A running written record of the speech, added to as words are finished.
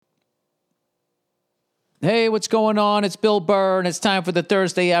Hey, what's going on? It's Bill Burr, and it's time for the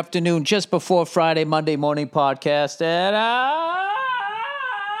Thursday afternoon, just before Friday, Monday morning podcast. And I'm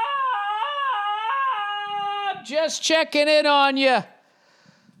just checking in on you.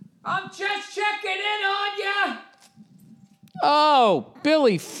 Oh,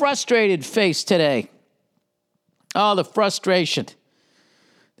 Billy, frustrated face today. Oh, the frustration.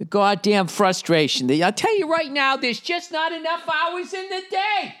 The goddamn frustration. I'll tell you right now, there's just not enough hours in the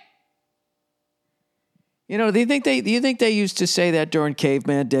day. You know, do you think they used to say that during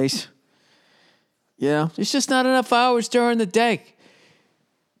caveman days? Yeah, there's just not enough hours during the day.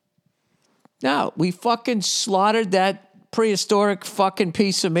 Now, we fucking slaughtered that prehistoric fucking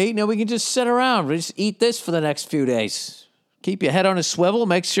piece of meat. Now we can just sit around. We just eat this for the next few days. Keep your head on a swivel.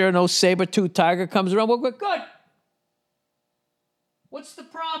 Make sure no saber-toothed tiger comes around. We're good. What's the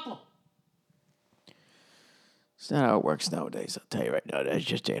problem? It's not how it works nowadays. I'll tell you right now. That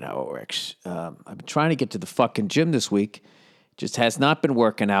just ain't how it works. I've been trying to get to the fucking gym this week. Just has not been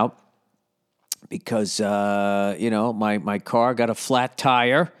working out because, my car got a flat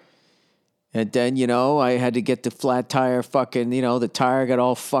tire. And then, I had to get the flat tire fucking, the tire got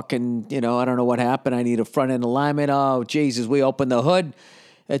all fucking, I don't know what happened. I need a front end alignment. Oh, Jesus, we opened the hood.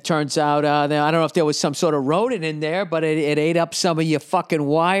 It turns out, I don't know if there was some sort of rodent in there, but it ate up some of your fucking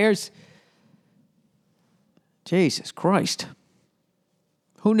wires. Jesus Christ.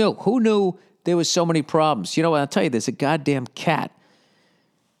 Who knew? Who knew there was so many problems? You know what? I'll tell you, there's a goddamn cat.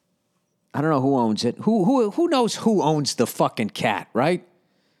 I don't know who owns it. Who knows who owns the fucking cat, right?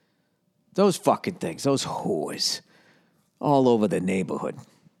 Those fucking things, those whores, all over the neighborhood.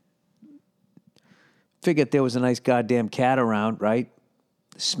 Figured there was a nice goddamn cat around, right?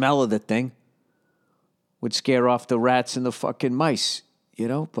 The smell of the thing would scare off the rats and the fucking mice,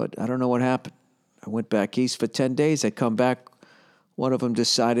 but I don't know what happened. I went back east for 10 days. I come back. One of them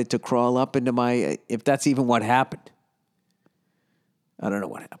decided to crawl up into if that's even what happened. I don't know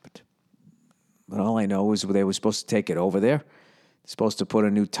what happened. But all I know is they were supposed to take it over there. They're supposed to put a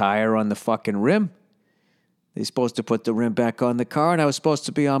new tire on the fucking rim. They're supposed to put the rim back on the car, and I was supposed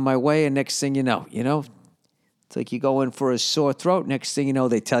to be on my way, and next thing you know, it's like you go in for a sore throat. Next thing you know,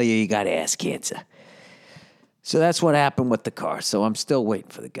 they tell you got ass cancer. So that's what happened with the car. So I'm still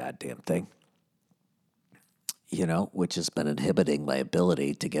waiting for the goddamn thing. Which has been inhibiting my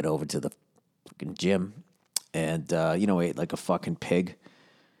ability to get over to the fucking gym. And, I ate like a fucking pig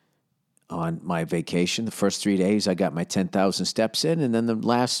on my vacation. The first 3 days, I got my 10,000 steps in. And then the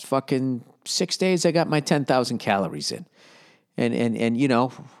last fucking 6 days, I got my 10,000 calories in. And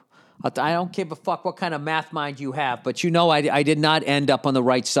I don't give a fuck what kind of math mind you have, but I did not end up on the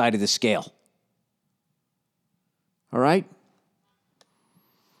right side of the scale. All right?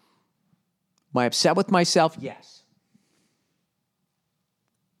 Am I upset with myself? Yes.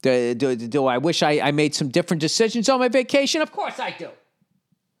 Do I wish I made some different decisions on my vacation? Of course I do.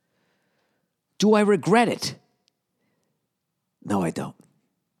 Do I regret it? No, I don't.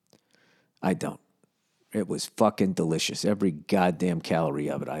 It was fucking delicious. Every goddamn calorie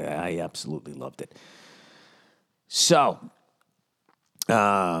of it. I absolutely loved it. So,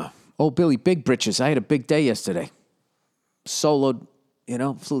 Billy, big britches. I had a big day yesterday. Soloed.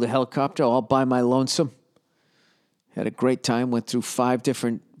 Flew the helicopter all by my lonesome. Had a great time. Went through 5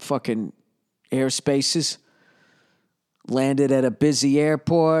 different fucking airspaces. Landed at a busy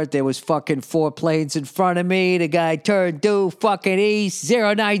airport. There was fucking 4 planes in front of me. The guy turned due fucking east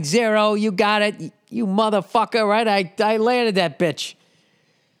 090. You got it, you motherfucker, right? I landed that bitch.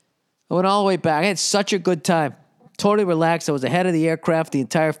 I went all the way back. I had such a good time. Totally relaxed. I was ahead of the aircraft the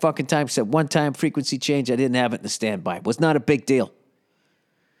entire fucking time, except one time frequency change. I didn't have it in the standby. It was not a big deal.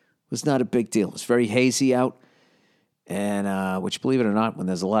 It was very hazy out, and which, believe it or not, when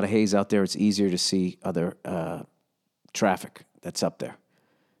there's a lot of haze out there, it's easier to see other traffic that's up there.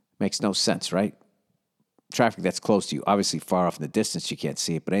 Makes no sense, right? Traffic that's close to you. Obviously, far off in the distance, you can't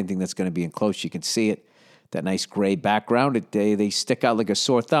see it, but anything that's going to be in close, you can see it. That nice gray background, they stick out like a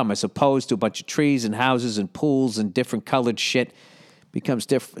sore thumb, as opposed to a bunch of trees and houses and pools and different colored shit. Becomes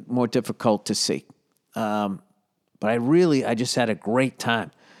more difficult to see. But I just had a great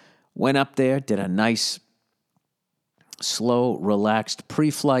time. Went up there, did a nice, slow, relaxed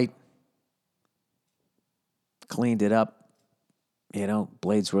pre-flight. Cleaned it up.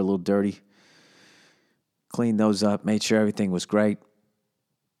 Blades were a little dirty. Cleaned those up, made sure everything was great.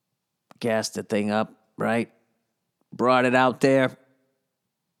 Gassed the thing up, right? Brought it out there.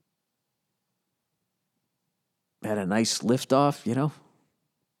 Had a nice liftoff,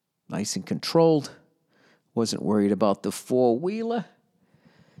 nice and controlled. Wasn't worried about the 4-wheeler.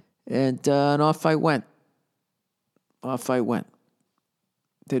 And off I went.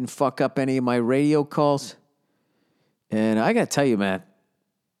 Didn't fuck up any of my radio calls. And I got to tell you, man,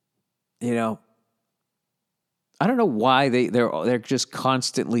 you know, I don't know why they're just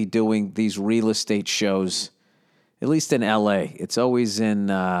constantly doing these real estate shows, at least in L.A. It's always in,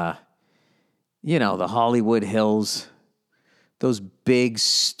 the Hollywood Hills, those big,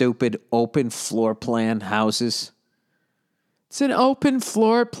 stupid, open floor plan houses. It's an open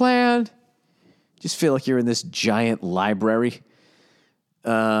floor plan. Just feel like you're in this giant library.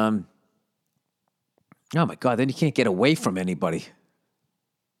 Oh, my God, then you can't get away from anybody.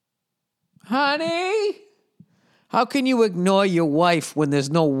 Honey, how can you ignore your wife when there's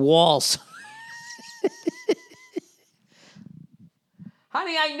no walls?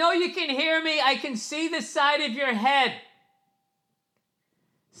 Honey, I know you can hear me. I can see the side of your head.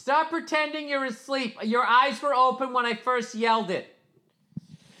 Stop pretending you're asleep. Your eyes were open when I first yelled it.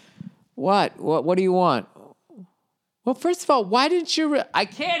 What? What do you want? Well, first of all, why didn't you... I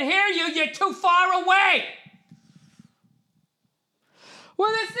can't hear you. You're too far away.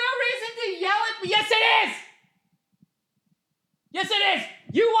 Well, there's no reason to yell at me. Yes, it is. Yes, it is.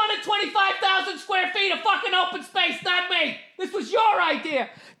 You wanted 25,000 square feet of fucking open space, not me. This was your idea.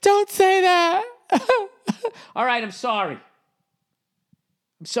 Don't say that. All right, I'm sorry.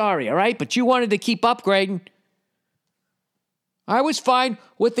 I'm sorry, all right? But you wanted to keep upgrading. I was fine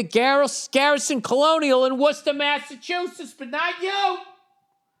with the Garrison Colonial in Worcester, Massachusetts, but not you.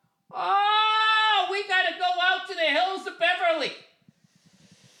 Oh, we got to go out to the hills of Beverly.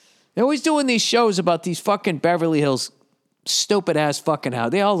 They're always doing these shows about these fucking Beverly Hills stupid-ass fucking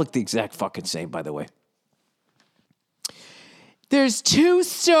house. They all look the exact fucking same, by the way. There's 2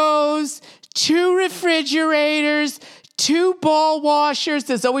 stoves, 2 refrigerators, 2 ball washers.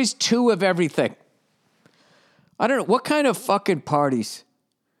 There's always 2 of everything. I don't know. What kind of fucking parties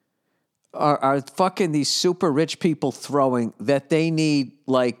are fucking these super rich people throwing that they need,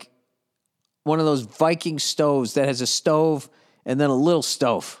 like, one of those Viking stoves that has a stove and then a little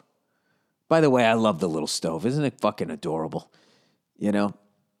stove? By the way, I love the little stove. Isn't it fucking adorable? You know?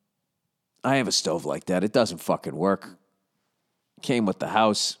 I have a stove like that. It doesn't fucking work. Came with the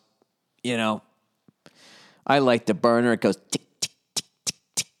house. You know? I light the burner. It goes tick, tick, tick, tick,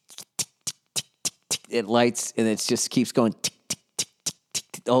 tick, tick, tick, tick, tick, tick. It lights, and it just keeps going tick, tick, tick, tick, tick,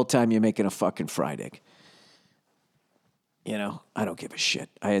 tick. The whole time you're making a fucking fried egg. You know? I don't give a shit.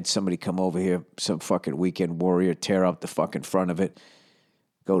 I had somebody come over here, some fucking weekend warrior, tear up the fucking front of it.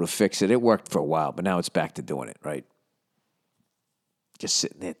 Go to fix it. It worked for a while, but now it's back to doing it, right? Just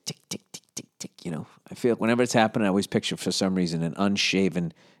sitting there, tick, tick, tick, tick, tick, you know. I feel whenever it's happening, I always picture, for some reason, an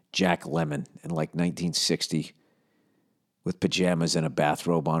unshaven Jack Lemmon in like 1960 with pajamas and a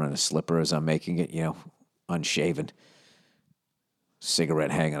bathrobe on and a slipper as I'm making it, you know, unshaven.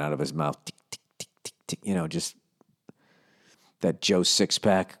 Cigarette hanging out of his mouth. Tick, tick, tick, tick, tick, you know, just that Joe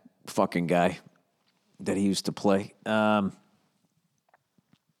Sixpack fucking guy that he used to play.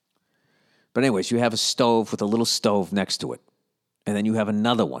 But anyways, you have a stove with a little stove next to it. And then you have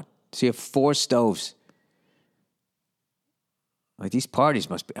another one. So you have 4 stoves. Like, these parties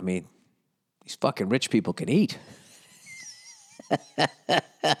must be, I mean, these fucking rich people can eat.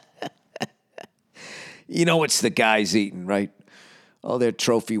 You know it's the guys eating, right? All their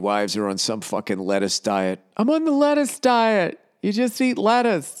trophy wives are on some fucking lettuce diet. I'm on the lettuce diet. You just eat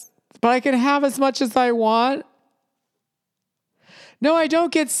lettuce. But I can have as much as I want. No, I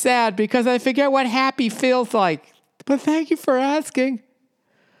don't get sad because I forget what happy feels like. But thank you for asking.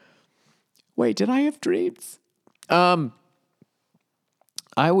 Wait, did I have dreams? I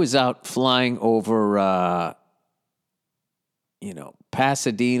was out flying over,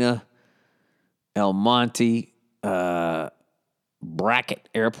 Pasadena, El Monte, Brackett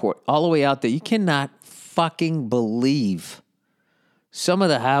Airport, all the way out there. You cannot fucking believe some of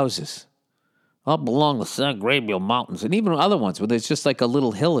the houses all belong to San Gabriel Mountains, and even other ones where there's just like a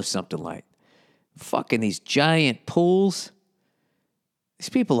little hill or something like. Fucking these giant pools. These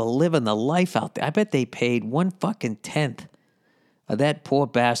people are living the life out there. I bet they paid 1/10 of that poor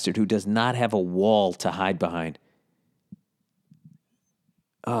bastard who does not have a wall to hide behind.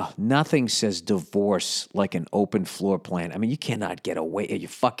 Oh, nothing says divorce like an open floor plan. I mean, you cannot get away. Are you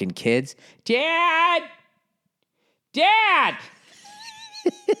fucking kids? Dad! Dad!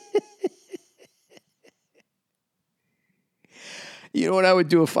 You know what I would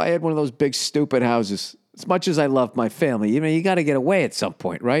do if I had one of those big stupid houses? As much as I love my family, you got to get away at some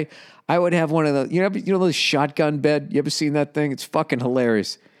point, right? I would have one of those, you know those shotgun bed? You ever seen that thing? It's fucking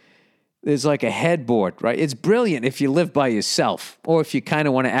hilarious. There's like a headboard, right? It's brilliant if you live by yourself or if you kind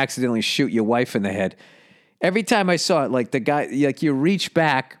of want to accidentally shoot your wife in the head. Every time I saw it, like the guy, like you reach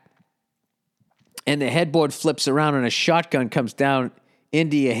back and the headboard flips around and a shotgun comes down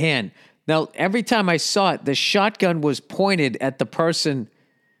into your hand. Now, every time I saw it, the shotgun was pointed at the person.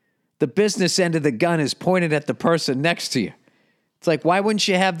 The business end of the gun is pointed at the person next to you. It's like, why wouldn't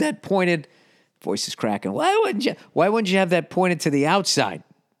you have that pointed? Voice is cracking. Why wouldn't you have that pointed to the outside?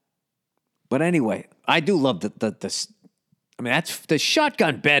 But anyway, I do love that's the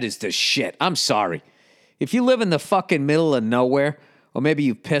shotgun bed is the shit. I'm sorry. If you live in the fucking middle of nowhere, or maybe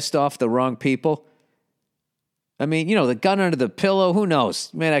you've pissed off the wrong people, I mean, the gun under the pillow, who knows?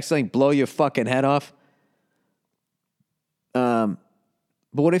 You might accidentally blow your fucking head off. But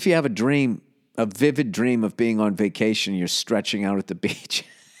what if you have a vivid dream of being on vacation, you're stretching out at the beach?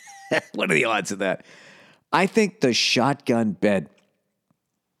 What are the odds of that? I think the shotgun bed,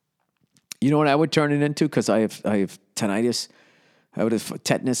 you know what I would turn it into? Because I have tinnitus. I would have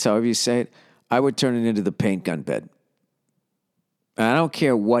tetanus, however you say it. I would turn it into the paint gun bed. And I don't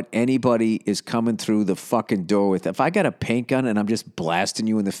care what anybody is coming through the fucking door with. If I got a paint gun and I'm just blasting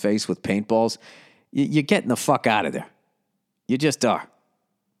you in the face with paintballs, you're getting the fuck out of there. You just are.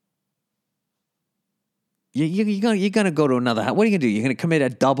 You're gonna go to another house. What are you gonna do? You're gonna commit a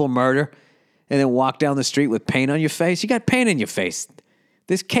double murder and then walk down the street with paint on your face? You got paint in your face.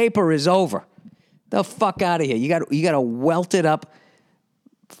 This caper is over. The fuck out of here. You got a welted up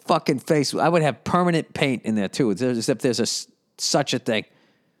fucking face. I would have permanent paint in there too, as if there's such a thing.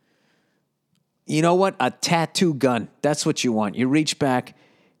 You know what? A tattoo gun. That's what you want. You reach back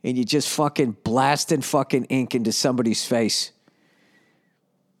and you just fucking blasting fucking ink into somebody's face.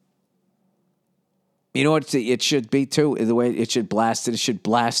 You know what it should be too? The way it should blast it should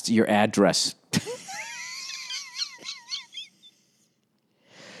blast your address.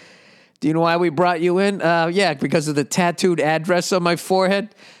 Do you know why we brought you in? Yeah, because of the tattooed address on my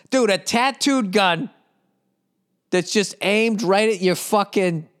forehead. Dude, a tattooed gun that's just aimed right at your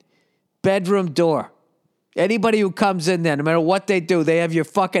fucking bedroom door. Anybody who comes in there, no matter what they do, they have your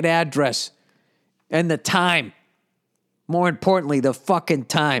fucking address and the time. More importantly, the fucking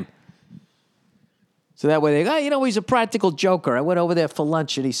time. So that way they go, he's a practical joker. I went over there for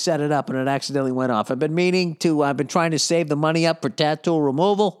lunch and he set it up and it accidentally went off. I've been trying to save the money up for tattoo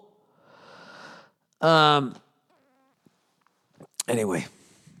removal. Anyway,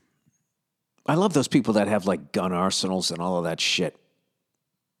 I love those people that have like gun arsenals and all of that shit.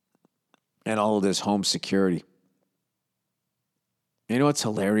 And all of this home security. You know what's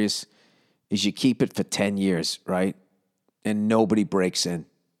hilarious? Is you keep it for 10 years, right? And nobody breaks in.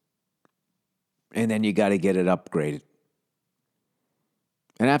 And then you got to get it upgraded.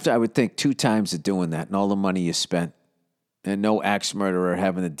 And after, I would think 2 times of doing that and all the money you spent, and no axe murderer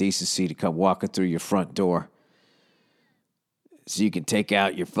having the decency to come walking through your front door so you can take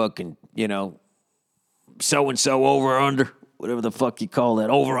out your fucking, so-and-so over under, whatever the fuck you call that.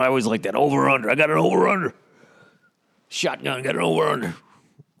 I always like that, over under. I got an over under. Shotgun, got an over under.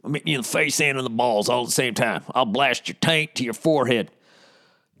 I'm hitting you in the face and in the balls all at the same time. I'll blast your tank to your forehead.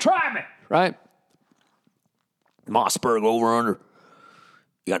 Try me, right? Mossberg over under.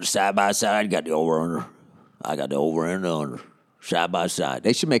 You got the side by side, you got the over under. I got the over and the under. Side by side.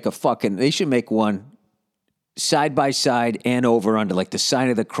 They should make one side by side and over under, like the sign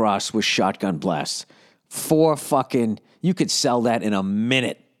of the cross with shotgun blasts. 4 fucking, you could sell that in a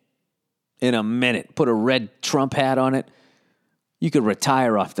minute. In a minute. Put a red Trump hat on it. You could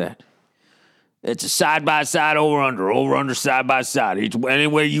retire off that. It's a side by side over under side by side. Any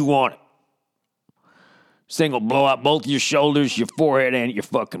way you want it. This thing will blow out both your shoulders, your forehead, and your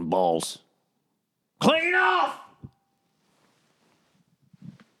fucking balls. Clean off!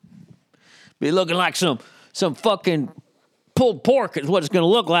 Be looking like some fucking pulled pork is what it's going to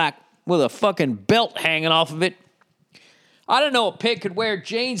look like with a fucking belt hanging off of it. I didn't know a pig could wear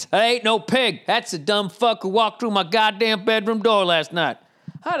jeans. I ain't no pig. That's the dumb fuck who walked through my goddamn bedroom door last night.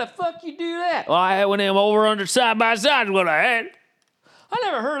 How the fuck you do that? Well, I had one of them over under side by side is what I had. I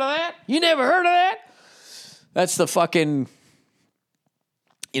never heard of that. You never heard of that? That's the fucking,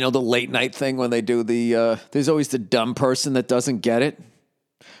 the late night thing when they do there's always the dumb person that doesn't get it.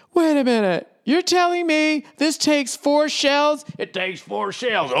 Wait a minute. You're telling me this takes 4 shells? It takes 4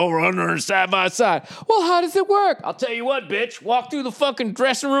 shells, over, under, and side by side. Well, how does it work? I'll tell you what, bitch. Walk through the fucking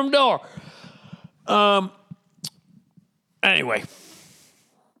dressing room door. Anyway.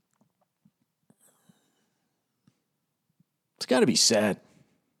 It's got to be sad.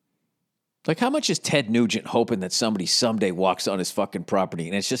 Like, how much is Ted Nugent hoping that somebody someday walks on his fucking property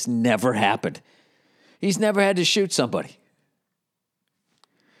and it's just never happened? He's never had to shoot somebody.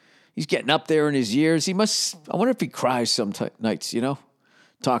 He's getting up there in his years. I wonder if he cries some nights,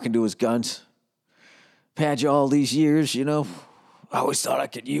 talking to his guns. I've had you all these years, I always thought I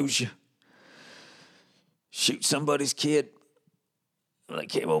could use you. Shoot somebody's kid. when I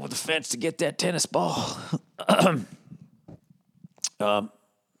came over the fence to get that tennis ball. All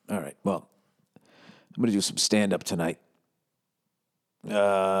right, well, I'm going to do some stand-up tonight.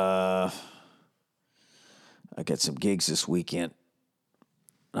 I got some gigs this weekend.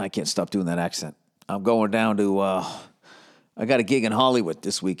 I can't stop doing that accent. I'm going down to, I got a gig in Hollywood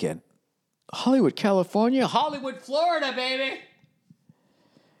this weekend. Hollywood, California? Hollywood, Florida, baby.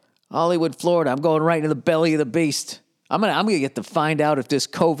 Hollywood, Florida. I'm going right into the belly of the beast. I'm gonna get to find out if this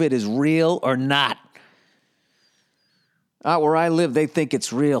COVID is real or not. Out where I live, they think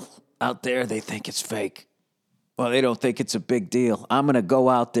it's real. Out there, they think it's fake. Well, they don't think it's a big deal. I'm going to go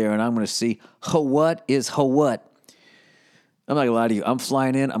out there and I'm going to see what is what. I'm not going to lie to you. I'm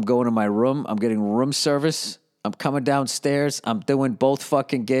flying in. I'm going to my room. I'm getting room service. I'm coming downstairs. I'm doing both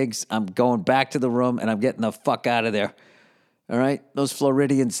fucking gigs. I'm going back to the room and I'm getting the fuck out of there. All right? Those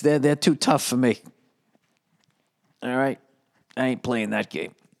Floridians, they're too tough for me. All right? I ain't playing that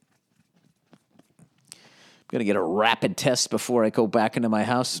game. I'm going to get a rapid test before I go back into my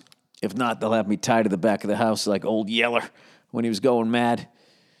house. If not, they'll have me tied to the back of the house like old Yeller when he was going mad.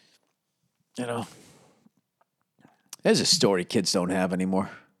 You know. There's a story kids don't have anymore.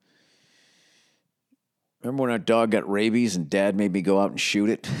 Remember when our dog got rabies and Dad made me go out and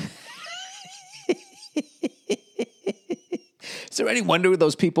shoot it? Is there any wonder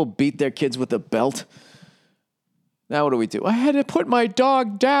those people beat their kids with a belt? Now what do? I had to put my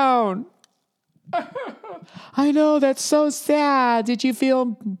dog down. I know, that's so sad. Did you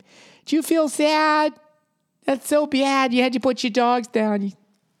feel sad? That's so bad. You had to put your dogs down.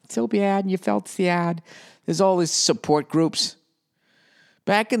 So bad, and you felt sad. There's all these support groups.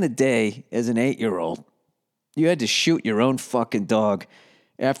 Back in the day, as an 8-year-old, you had to shoot your own fucking dog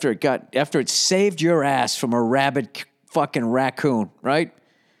after it saved your ass from a rabid fucking raccoon, right?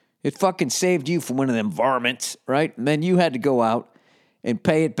 It fucking saved you from one of them varmints, right? And then you had to go out and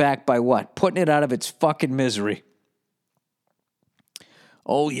pay it back by what? Putting it out of its fucking misery.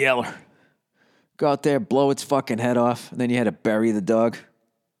 Old Yeller. Go out there, blow its fucking head off, and then you had to bury the dog.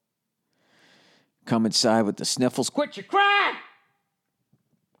 Come inside with the sniffles. Quit your crying!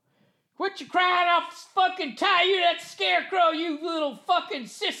 Quit your crying, I'll fucking tie you to that scarecrow, you little fucking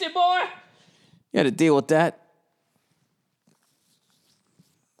sissy boy! You had to deal with that.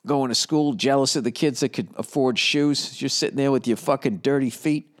 Going to school, jealous of the kids that could afford shoes. You're sitting there with your fucking dirty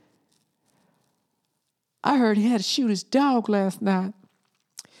feet. I heard he had to shoot his dog last night.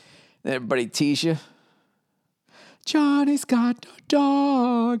 Then everybody tease you. Johnny's got no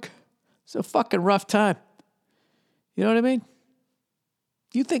dog. It's a fucking rough time. You know what I mean?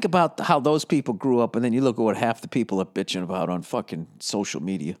 You think about how those people grew up, and then you look at what half the people are bitching about on fucking social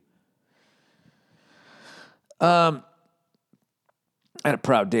media. I had a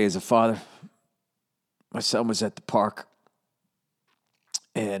proud day as a father. My son was at the park,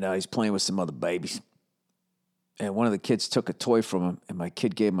 and he's playing with some other babies. And one of the kids took a toy from him, and my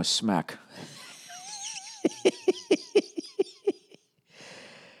kid gave him a smack.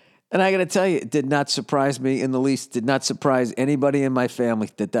 And I got to tell you, it did not surprise me in the least. Did not surprise anybody in my family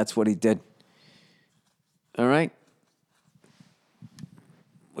that that's what he did. All right?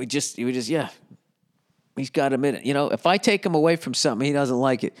 Yeah. He's got a minute. You know, if I take him away from something, he doesn't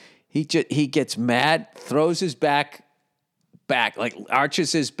like it. He gets mad, throws his back, like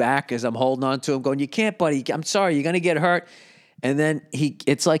arches his back as I'm holding on to him, going, "You can't, buddy. I'm sorry, you're gonna get hurt." And then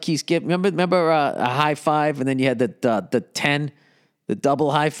it's like he's giving. Remember a high five, and then you had the 10, the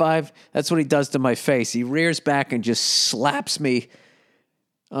double high five. That's what he does to my face. He rears back and just slaps me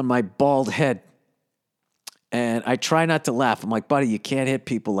on my bald head. And I try not to laugh. I'm like, "Buddy, you can't hit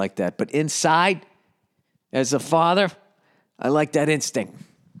people like that." But inside, as a father, I like that instinct.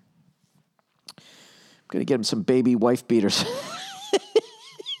 I'm going to get him some baby wife beaters.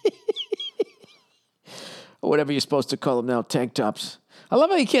 Or whatever you're supposed to call them now, tank tops. I love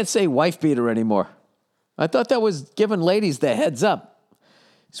how you can't say wife beater anymore. I thought that was giving ladies the heads up.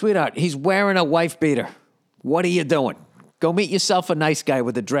 Sweetheart, he's wearing a wife beater. What are you doing? Go meet yourself a nice guy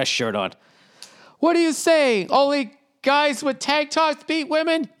with a dress shirt on. What are you saying? Only guys with tank tops beat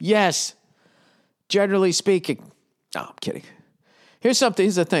women? Yes. Generally speaking. No, I'm kidding. Here's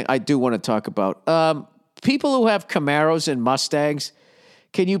the thing I do want to talk about. People who have Camaros and Mustangs,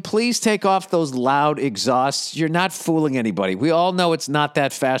 can you please take off those loud exhausts? You're not fooling anybody. We all know it's not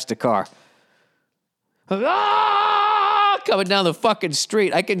that fast a car. Coming down the fucking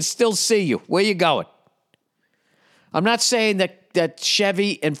street. I can still see you. Where you going? I'm not saying that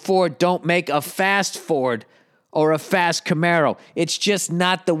Chevy and Ford don't make a fast Ford or a fast Camaro. It's just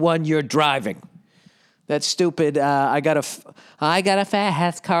not the one you're driving. That stupid, I got a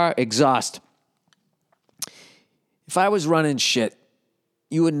fast car exhaust. If I was running shit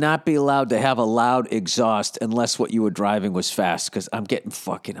you would not be allowed to have a loud exhaust unless what you were driving was fast, because I'm getting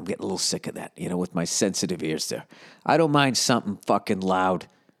a little sick of that, with my sensitive ears there. I don't mind something fucking loud,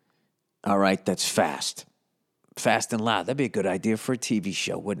 all right, that's fast. Fast and loud. That'd be a good idea for a TV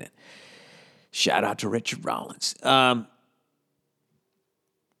show, wouldn't it? Shout out to Richard Rollins.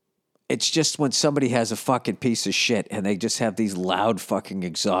 It's just when somebody has a fucking piece of shit and they just have these loud fucking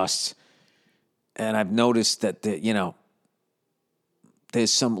exhausts. And I've noticed that,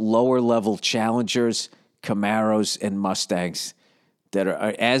 there's some lower level Challengers, Camaros, and Mustangs that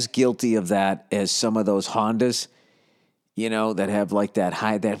are as guilty of that as some of those Hondas, that have like that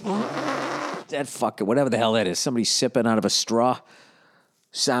high, that fucking, whatever the hell that is, somebody sipping out of a straw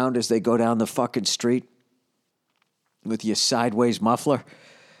sound as they go down the fucking street with your sideways muffler.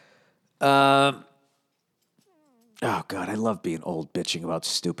 Oh, God, I love being old bitching about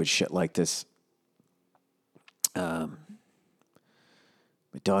stupid shit like this.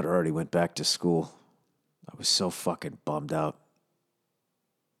 My daughter already went back to school. I was so fucking bummed out.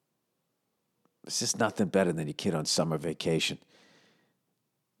 It's just nothing better than your kid on summer vacation.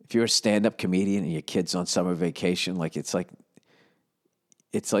 If you're a stand-up comedian and your kid's on summer vacation, it's like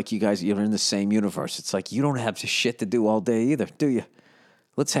you guys, you're in the same universe. It's like you don't have shit to do all day either, do you?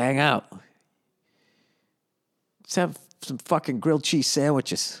 Let's hang out. Let's have some fucking grilled cheese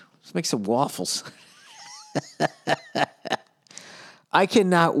sandwiches. Let's make some waffles. I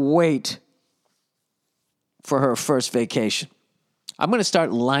cannot wait for her first vacation. I'm going to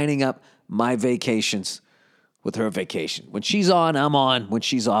start lining up my vacations with her vacation. When she's on, I'm on. When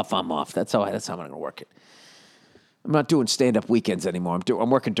she's off, I'm off. That's how I'm going to work it. I'm not doing stand-up weekends anymore. I'm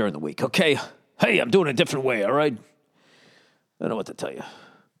working during the week, okay? Hey, I'm doing it a different way, all right? I don't know what to tell you.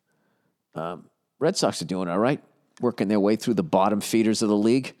 Red Sox are doing all right, working their way through the bottom feeders of the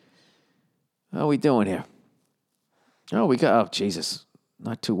league. How are we doing here? Jesus,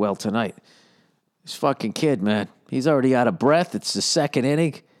 not too well tonight. This fucking kid, man, he's already out of breath. It's the second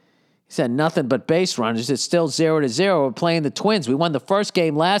inning. He's had nothing but base runners. It's still 0-0. We're playing the Twins. We won the first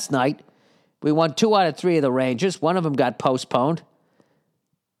game last night. We won 2 out of 3 of the Rangers. One of them got postponed.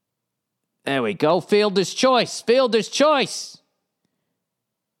 There we go. Fielder's choice. Fielder's choice.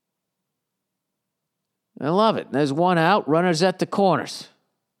 I love it. There's one out. Runners at the corners.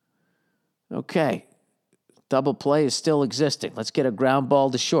 Okay. Double play is still existing. Let's get a ground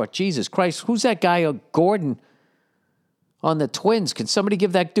ball to short. Jesus Christ. Who's that guy, Gordon, on the Twins? Can somebody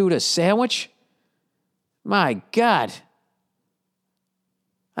give that dude a sandwich? My God.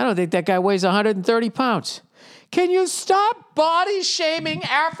 I don't think that guy weighs 130 pounds. Can you stop body shaming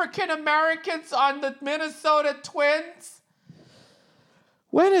African Americans on the Minnesota Twins?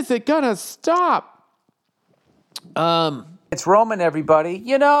 When is it going to stop? It's Roman, everybody.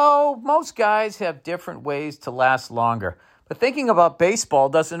 Most guys have different ways to last longer. But thinking about baseball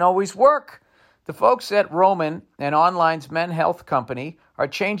doesn't always work. The folks at Roman, an online's men's health company, are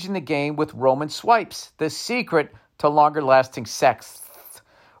changing the game with Roman swipes, the secret to longer-lasting sex.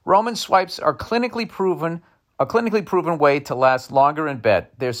 Roman swipes are a clinically proven way to last longer in bed.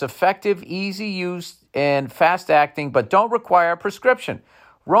 There's effective, easy use, and fast-acting, but don't require a prescription.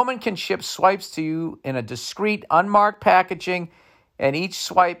 Roman can ship swipes to you in a discreet, unmarked packaging, and each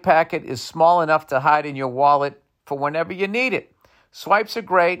swipe packet is small enough to hide in your wallet for whenever you need it. Swipes are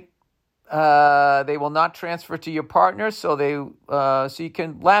great. They will not transfer to your partner, so you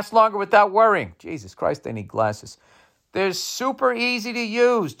can last longer without worrying. Jesus Christ, they need glasses. They're super easy to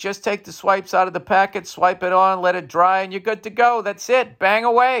use. Just take the swipes out of the packet, swipe it on, let it dry, and you're good to go. That's it. Bang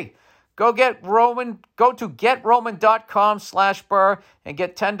away. Go to GetRoman.com/Burr and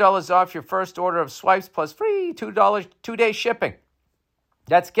get $10 off your first order of swipes plus free $2 2-day shipping.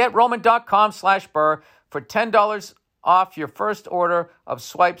 That's GetRoman.com/Burr for $10 off your first order of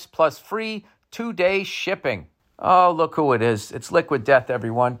swipes plus free 2-day shipping. Oh, look who it is. It's Liquid Death,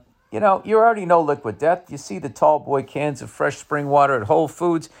 everyone. You already know Liquid Death. You see the tall boy cans of fresh spring water at Whole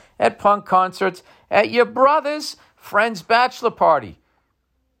Foods, at punk concerts, at your brother's friend's bachelor party.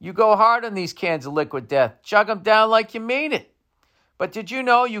 You go hard on these cans of Liquid Death. Chug them down like you mean it. But did you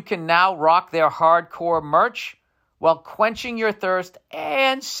know you can now rock their hardcore merch while quenching your thirst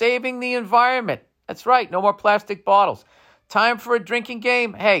and saving the environment? That's right, no more plastic bottles. Time for a drinking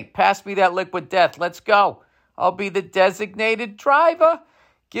game? Hey, pass me that Liquid Death. Let's go. I'll be the designated driver.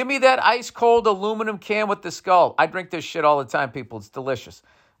 Give me that ice-cold aluminum can with the skull. I drink this shit all the time, people. It's delicious.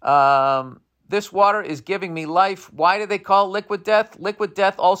 This water is giving me life. Why do they call it Liquid Death? Liquid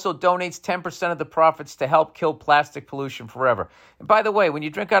Death also donates 10% of the profits to help kill plastic pollution forever. And by the way, when you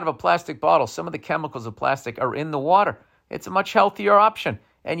drink out of a plastic bottle, some of the chemicals of plastic are in the water. It's a much healthier option.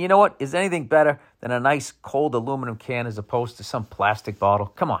 And you know what? Is anything better than a nice cold aluminum can as opposed to some plastic bottle?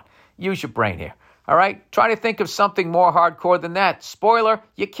 Come on, use your brain here. All right? Try to think of something more hardcore than that. Spoiler,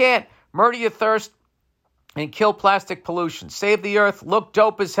 you can't. Murder your thirst and kill plastic pollution. Save the earth. Look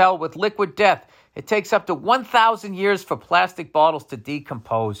dope as hell with liquid death. It takes up to 1,000 years for plastic bottles to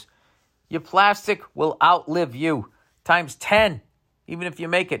decompose. Your plastic will outlive you. Times 10. Even if you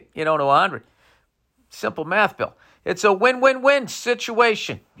make it, to 100. Simple math, Bill. It's a win-win-win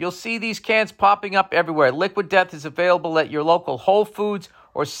situation. You'll see these cans popping up everywhere. Liquid Death is available at your local Whole Foods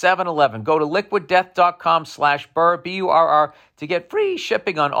or 7-Eleven. Go to liquiddeath.com/burr, B-U-R-R, to get free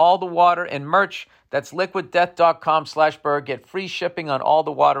shipping on all the water and merch. That's liquiddeath.com/burr. Get free shipping on all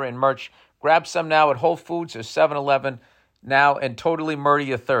the water and merch. Grab some now at Whole Foods or 7-Eleven now and totally murder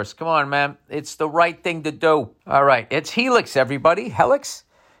your thirst. Come on, man. It's the right thing to do. All right. It's Helix, everybody. Helix?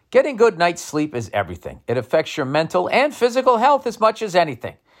 Getting good night's sleep is everything. It affects your mental and physical health as much as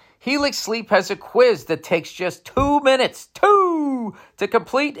anything. Helix Sleep has a quiz that takes just 2 minutes, to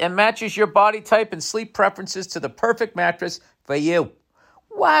complete and matches your body type and sleep preferences to the perfect mattress for you.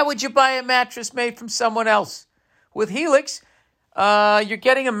 Why would you buy a mattress made from someone else? With Helix, you're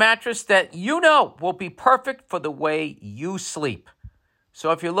getting a mattress that will be perfect for the way you sleep.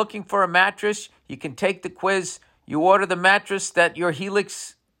 So if you're looking for a mattress, you can take the quiz. You order the mattress that your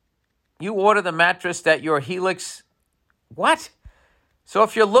Helix... What? So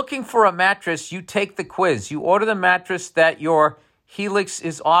if you're looking for a mattress, you take the quiz. You order the mattress that your Helix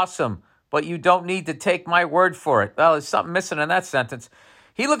is awesome, but you don't need to take my word for it. Well, there's something missing in that sentence.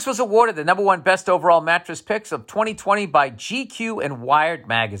 Helix was awarded the #1 best overall mattress picks of 2020 by GQ and Wired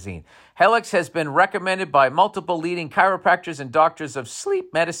magazine. Helix has been recommended by multiple leading chiropractors and doctors of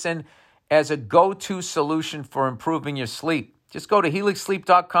sleep medicine as a go-to solution for improving your sleep. Just go to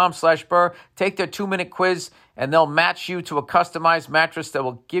helixsleep.com/burr, take their 2-minute quiz, and they'll match you to a customized mattress that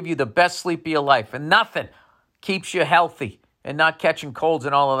will give you the best sleep of your life. And nothing keeps you healthy and not catching colds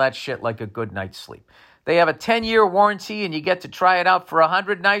and all of that shit like a good night's sleep. They have a 10-year warranty, and you get to try it out for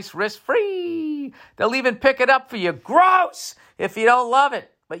 100 nights risk-free. They'll even pick it up for you. Gross! If you don't love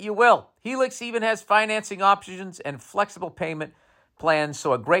it, but you will. Helix even has financing options and flexible payment plans,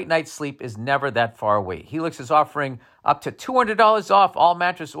 so a great night's sleep is never that far away. Helix is offering up to $200 off all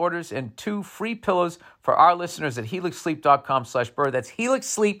mattress orders and 2 free pillows for our listeners at helixsleep.com/burr. That's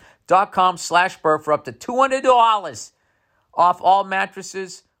helixsleep.com/burr for up to $200 off all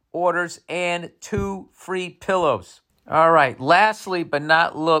mattresses, orders, and 2 free pillows. All right. Lastly, but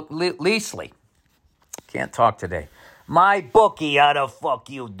not leastly, can't talk today. My bookie, how the fuck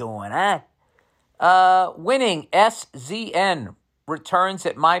you doing, huh? Winning SZN returns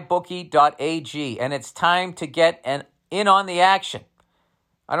at mybookie.ag, and it's time to get in on the action.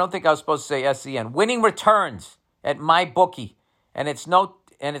 I don't think I was supposed to say SZN. Winning returns at mybookie, and it's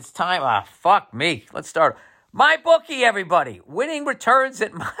time. Fuck me. Let's start. MyBookie, everybody. Winning returns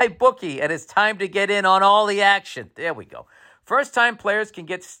at MyBookie, and it's time to get in on all the action. There we go. First-time players can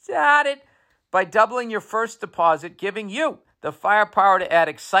get started by doubling your first deposit, giving you the firepower to add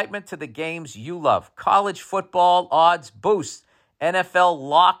excitement to the games you love. College football odds boost, NFL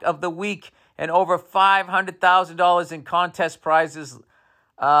lock of the week, and over $500,000 in contest prizes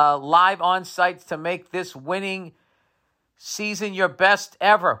live on sites to make this winning season your best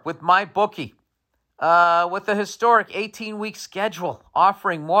ever with MyBookie. With a historic 18-week schedule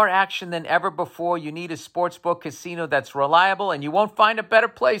offering more action than ever before, you need a sportsbook casino that's reliable, and you won't find a better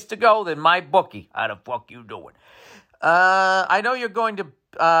place to go than MyBookie. How the fuck you doing? I know you're going to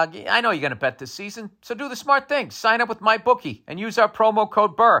bet this season, so do the smart thing. Sign up with MyBookie and use our promo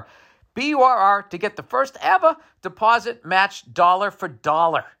code BURR, BURR, to get the first ever deposit matched dollar for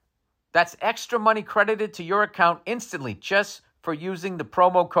dollar. That's extra money credited to your account instantly just for using the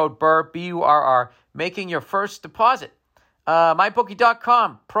promo code BURR, BURR, making your first deposit.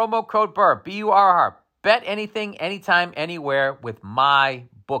 MyBookie.com, promo code BURR, BURR. Bet anything, anytime, anywhere with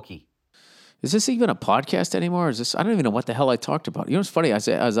MyBookie. Is this even a podcast anymore? Is this? I don't even know what the hell I talked about. You know what's funny?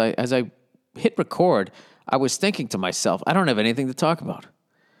 As I hit record, I was thinking to myself, I don't have anything to talk about.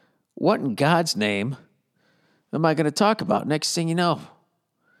 What in God's name am I going to talk about? Next thing you know,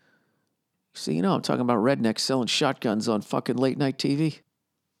 I'm talking about rednecks selling shotguns on fucking late night TV.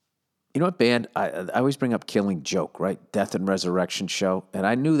 You know what band? I always bring up Killing Joke, right? Death and Resurrection show. And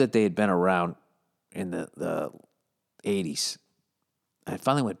I knew that they had been around in the 80s. I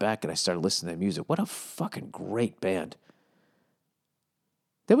finally went back and I started listening to their music. What a fucking great band.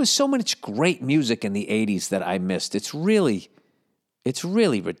 There was so much great music in the 80s that I missed. It's really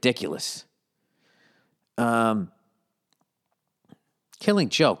ridiculous. Killing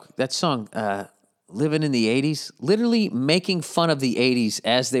Joke, that song, living in the 80s, literally making fun of the 80s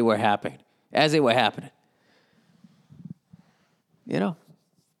as they were happening. You know,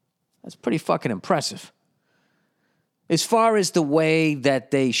 that's pretty fucking impressive. As far as the way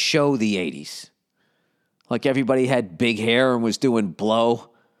that they show the 80s, like everybody had big hair and was doing blow,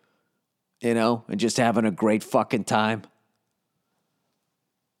 and just having a great fucking time.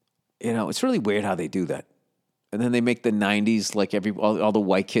 It's really weird how they do that. And then they make the 90s like all the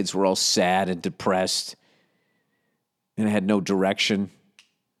white kids were all sad and depressed and had no direction.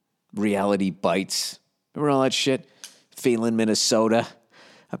 Reality bites. Remember all that shit? Feeling Minnesota.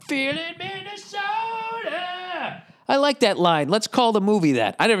 I'm feeling Minnesota. I like that line. Let's call the movie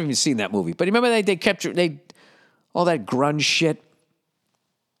that. I never even seen that movie. But remember they kept all that grunge shit?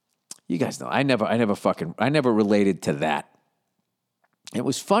 You guys know. I never related to that. It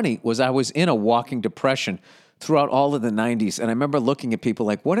was funny I was in a walking depression throughout all of the 90s. And I remember looking at people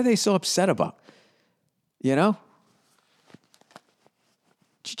like, what are they so upset about? You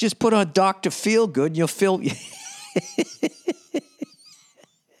just put on Dr. Feelgood and you'll feel...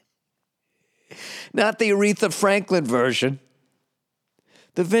 Not the Aretha Franklin version.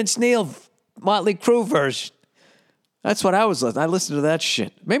 The Vince Neil Motley Crue version. That's what I was listening. I listened to that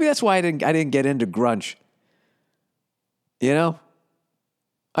shit. Maybe that's why I didn't get into grunge.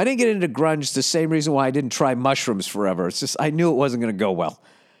 I didn't get into grunge the same reason why I didn't try mushrooms forever. It's just I knew it wasn't going to go well.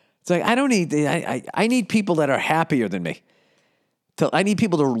 It's like I need people that are happier than me. I need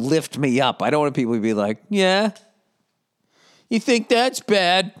people to lift me up. I don't want people to be like, yeah, you think that's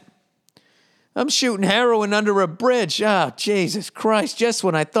bad? I'm shooting heroin under a bridge. Oh, Jesus Christ. Just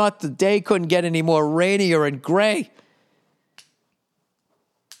when I thought the day couldn't get any more rainier and gray.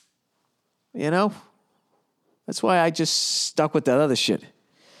 That's why I just stuck with that other shit.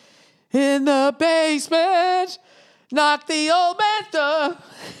 In the basement, knock the old man door.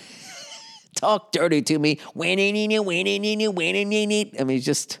 Talk dirty to me. I mean,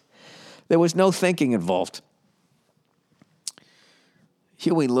 there was no thinking involved.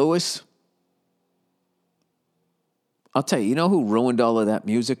 Huey Lewis. I'll tell you, who ruined all of that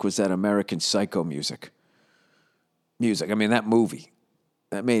music was that American Psycho music. I mean, that movie.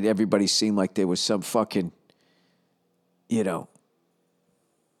 That made everybody seem like there was some fucking,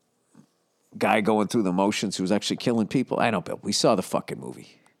 guy going through the motions who was actually killing people. I know, Bill. We saw the fucking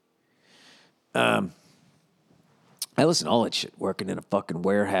movie. I listened to all that shit working in a fucking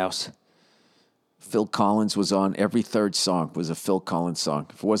warehouse. Phil Collins was on. Every third song was a Phil Collins song.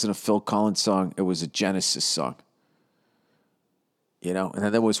 If it wasn't a Phil Collins song, it was a Genesis song. And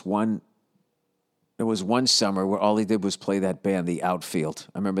then there was one summer where all he did was play that band, The Outfield.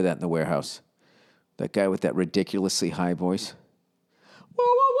 I remember that in the warehouse. That guy with that ridiculously high voice. Whoa,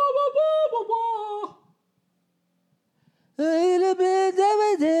 whoa, whoa, whoa, whoa, whoa, whoa. A little bit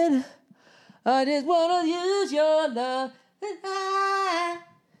everything. I just want to use your love.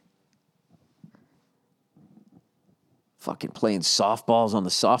 Fucking playing softballs on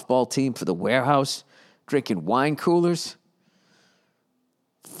the softball team for the warehouse. Drinking wine coolers.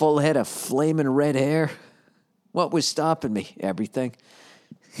 Full head of flaming red hair. What was stopping me? Everything.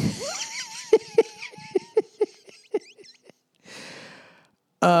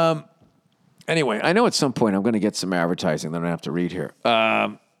 Anyway, I know at some point I'm going to get some advertising that I don't have to read here.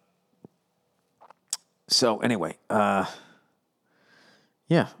 So anyway, yeah,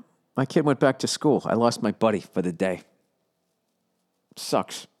 my kid went back to school. I lost my buddy for the day.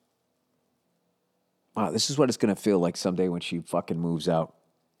 Sucks. Wow, this is what it's going to feel like someday when she fucking moves out.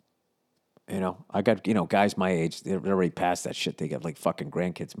 I got, guys my age, they're already past that shit. They got like fucking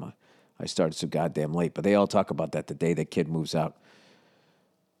grandkids. I started so goddamn late, but they all talk about that the day the kid moves out.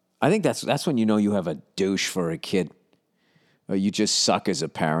 I think that's when you have a douche for a kid. Or you just suck as a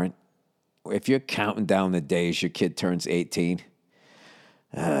parent. If you're counting down the days your kid turns 18,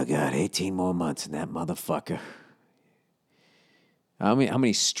 oh God, 18 more months and that motherfucker. How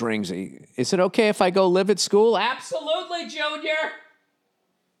many strings? Is it okay if I go live at school? Absolutely, Junior.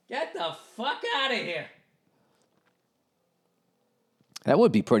 Get the fuck out of here. That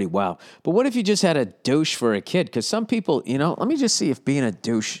would be pretty wild. But what if you just had a douche for a kid? Because some people, let me just see if being a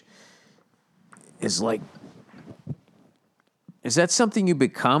douche is like, is that something you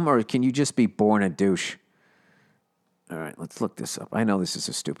become or can you just be born a douche? All right, let's look this up. I know this is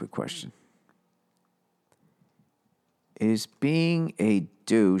a stupid question. Is being a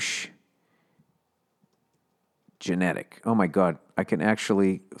douche genetic? Oh my God, I can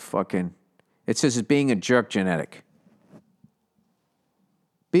actually it says it's being a jerk genetic.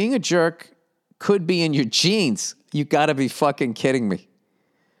 Being a jerk could be in your genes. You gotta be fucking kidding me.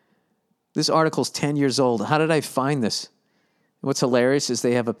 This article's 10 years old. How did I find this? What's hilarious is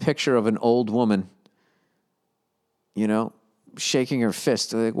they have a picture of an old woman you know, shaking her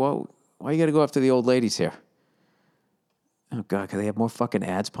fist. They're like, whoa, why you got to go after the old ladies here? Oh, God, can they have more fucking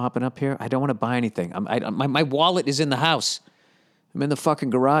ads popping up here? I don't want to buy anything. My wallet is in the house. I'm in the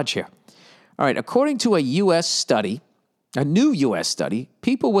fucking garage here. All right, according to a new U.S. study,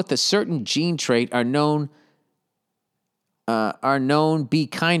 people with a certain gene trait are known be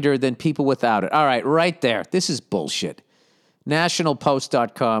kinder than people without it. All right, right there. This is bullshit.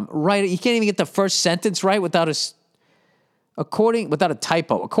 Nationalpost.com. Right, you can't even get the first sentence right without a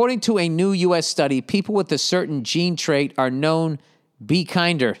typo. According to a new U.S. study, people with a certain gene trait are known be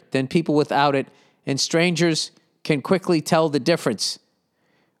kinder than people without it, and strangers can quickly tell the difference.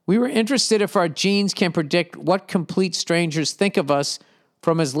 We were interested if our genes can predict what complete strangers think of us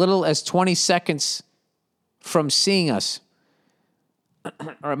from as little as 20 seconds from seeing us.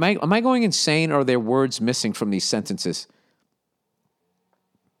 Or am I going insane, or are there words missing from these sentences?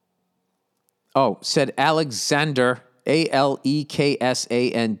 Oh, said Alexander, Aleksandr.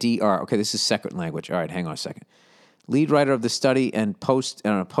 Okay, this is second language. All right, hang on a second. Lead writer of the study and a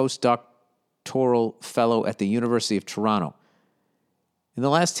postdoctoral fellow at the University of Toronto. In the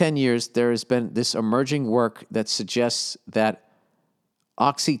last 10 years, there has been this emerging work that suggests that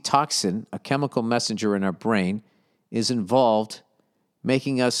oxytocin, a chemical messenger in our brain, is involved,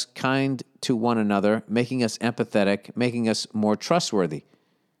 making us kind to one another, making us empathetic, making us more trustworthy.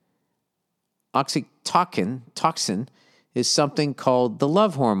 Oxytocin is something called the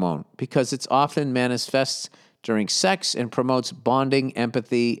love hormone because it's often manifests during sex and promotes bonding,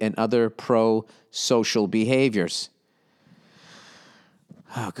 empathy, and other pro-social behaviors.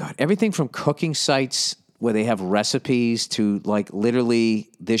 Oh, God. Everything from cooking sites where they have recipes to, like, literally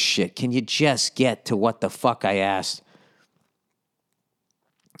this shit. Can you just get to what the fuck I asked?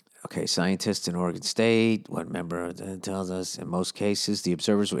 Okay, scientists in Oregon State, one member tells us, in most cases, the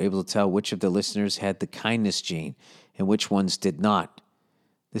observers were able to tell which of the listeners had the kindness gene and which ones did not.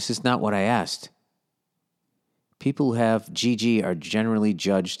 This is not what I asked. People who have GG are generally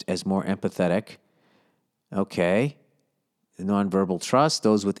judged as more empathetic. Okay. Nonverbal trust.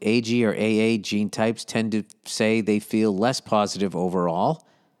 Those with AG or AA gene types tend to say they feel less positive overall.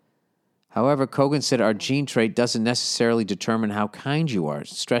 However, Kogan said our gene trait doesn't necessarily determine how kind you are,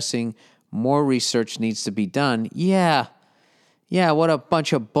 stressing more research needs to be done. Yeah, what a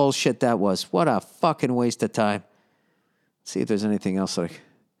bunch of bullshit that was. What a fucking waste of time. Let's see if there's anything else like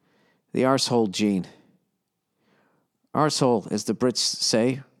the arsehole gene. Arsehole, as the Brits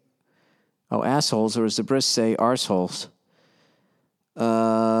say. Oh, assholes, or as the Brits say, arseholes.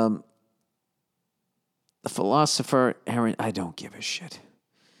 The philosopher, Aaron, I don't give a shit.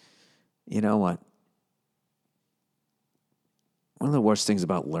 You know what? One of the worst things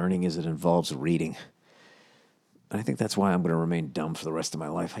about learning is it involves reading. And I think that's why I'm going to remain dumb for the rest of my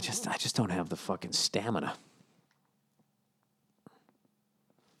life. I just don't have the fucking stamina.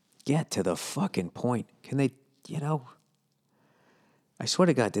 Get to the fucking point. Can they, I swear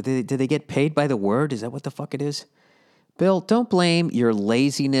to God, did they get paid by the word? Is that what the fuck it is? Bill, don't blame your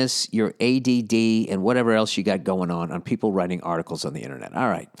laziness, your ADD, and whatever else you got going on people writing articles on the internet. All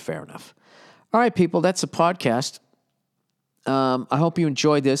right, fair enough. All right, people, that's a podcast. I hope you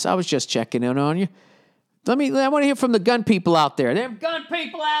enjoyed this. I was just checking in on you. I want to hear from the gun people out there. There are gun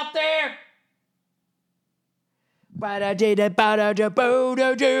people out there. Baby.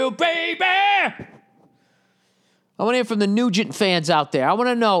 I want to hear from the Nugent fans out there. I want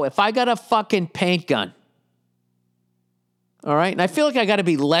to know if I got a fucking paint gun. All right? And I feel like I got to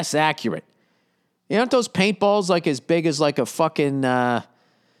be less accurate. Aren't those paintballs like as big as like a fucking,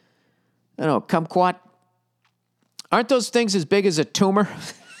 kumquat? Aren't those things as big as a tumor?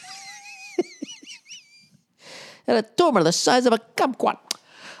 And a tumor the size of a kumquat.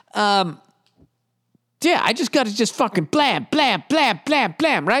 Yeah, I just got to just fucking blam, blam, blam, blam,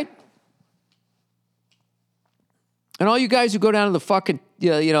 blam, right? And all you guys who go down to the fucking,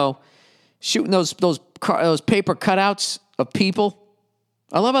 shooting those paper cutouts of people.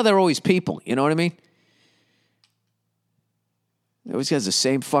 I love how they're always people. You know what I mean? They always has the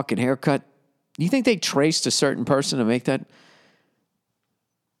same fucking haircut. You think they traced a certain person to make that?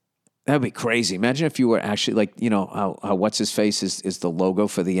 That'd be crazy. Imagine if you were actually like, how what's his face is the logo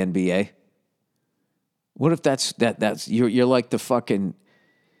for the NBA. What if that's you're like the fucking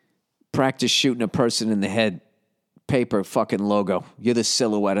practice shooting a person in the head paper fucking logo. You're the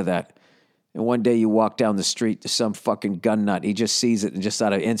silhouette of that. And one day you walk down the street to some fucking gun nut. He just sees it and just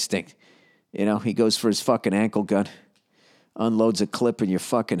out of instinct, he goes for his fucking ankle gun, unloads a clip in your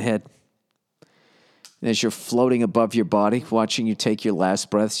fucking head. And as you're floating above your body, watching you take your last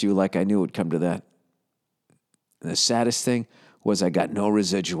breaths, you're like, I knew it would come to that. And the saddest thing was I got no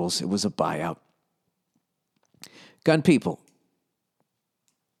residuals. It was a buyout. Gun people,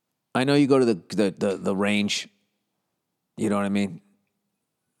 I know you go to the range. You know what I mean?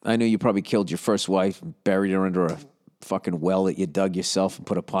 I know you probably killed your first wife and buried her under a fucking well that you dug yourself and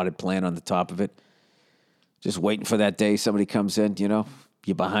put a potted plant on the top of it. Just waiting for that day somebody comes in, you know.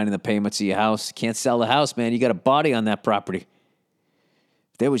 You're behind in the payments of your house. Can't sell the house, man. You got a body on that property.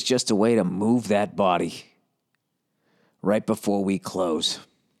 If there was just a way to move that body right before we close.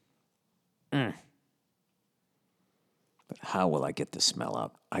 But how will I get the smell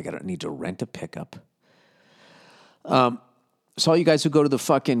out? I need to rent a pickup. So all you guys who go to the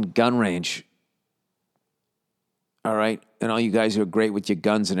fucking gun range, all right, and all you guys who are great with your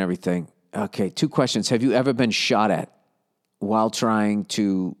guns and everything. Okay, 2 questions. Have you ever been shot at while trying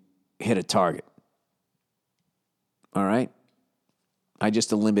to hit a target? All right? I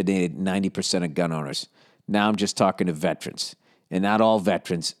just eliminated 90% of gun owners. Now I'm just talking to veterans. And not all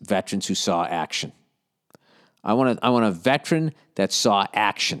veterans who saw action. I want a veteran that saw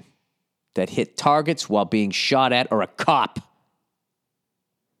action, that hit targets while being shot at, or a cop.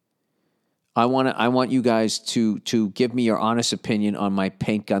 I want you guys to give me your honest opinion on my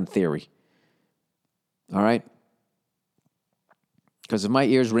paint gun theory. All right? Because if my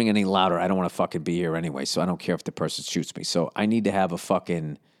ears ring any louder, I don't want to fucking be here anyway, so I don't care if the person shoots me. So I need to have a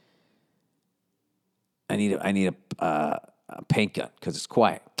fucking... I need a paint gun, because it's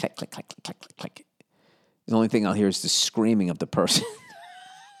quiet. Click, click, click, click, click, click. The only thing I'll hear is the screaming of the person.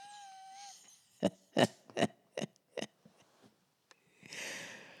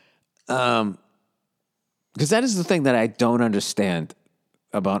 Because that is the thing that I don't understand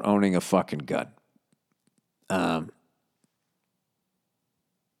about owning a fucking gun.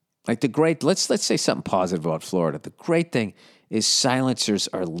 Like let's say something positive about Florida. The great thing is silencers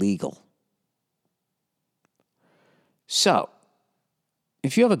are legal. So,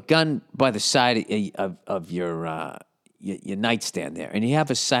 if you have a gun by the side of your nightstand there, and you have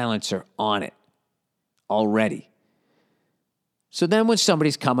a silencer on it already, so then when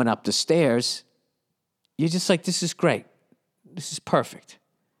somebody's coming up the stairs, you're just like, this is great. This is perfect.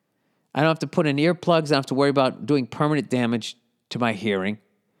 I don't have to put in earplugs. I don't have to worry about doing permanent damage to my hearing.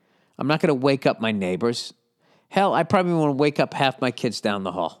 I'm not going to wake up my neighbors. Hell, I probably want to wake up half my kids down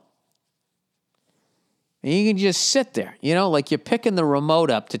the hall. And you can just sit there, you know, like you're picking the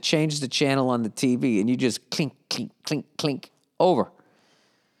remote up to change the channel on the TV, and you just clink, clink, clink, clink over.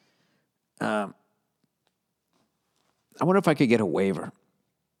 I wonder if I could get a waiver.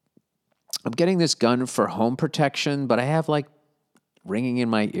 I'm getting this gun for home protection, but I have like ringing in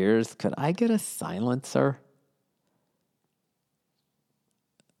my ears. Could I get a silencer?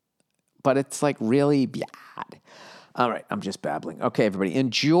 But it's like really bad. All right, I'm just babbling. Okay, everybody,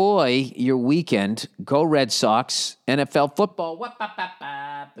 enjoy your weekend. Go Red Sox. NFL football.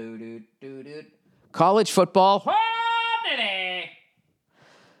 College football.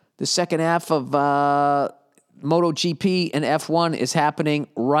 The second half of MotoGP and F1 is happening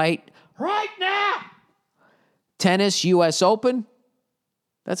right now. Tennis, U.S. Open.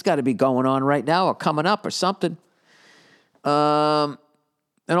 That's got to be going on right now or coming up or something. And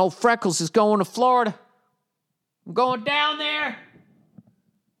old Freckles is going to Florida. I'm going down there.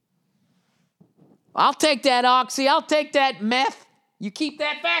 I'll take that oxy. I'll take that meth. You keep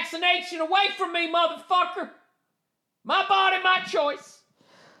that vaccination away from me, motherfucker. My body, my choice.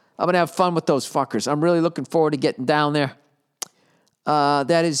 I'm going to have fun with those fuckers. I'm really looking forward to getting down there.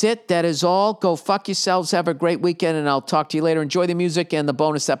 That is it. That is all. Go fuck yourselves. Have a great weekend, and I'll talk to you later. Enjoy the music and the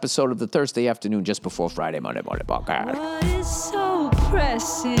bonus episode of the Thursday afternoon just before Friday, Monday morning podcast. What is so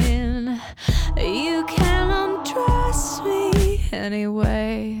pressing? You can undress me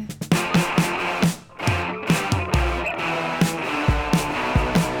anyway.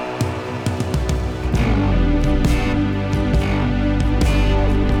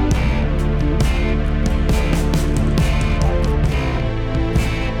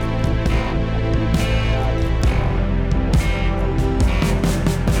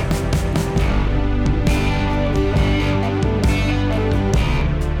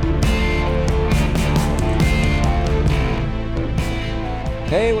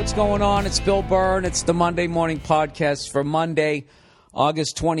 Hey, what's going on? It's Bill Burr, and it's the Monday Morning Podcast for Monday,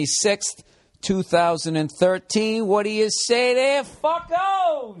 August 26th, 2013. What do you say there,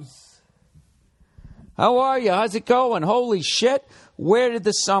 fuckos? How are you? How's it going? Holy shit. Where did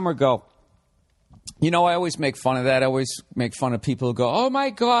the summer go? You know, I always make fun of that. I always make fun of people who go, oh, my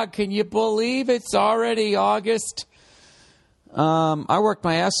God, can you believe it's already August? I worked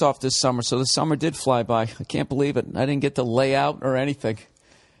my ass off this summer, so the summer did fly by. I can't believe it. I didn't get to lay out or anything.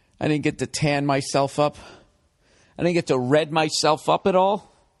 I didn't get to tan myself up. I didn't get to red myself up at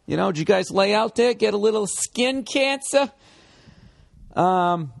all. Did you guys lay out there, get a little skin cancer?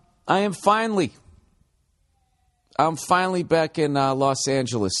 I'm finally back in Los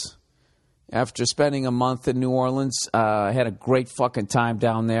Angeles after spending a month in New Orleans. I had a great fucking time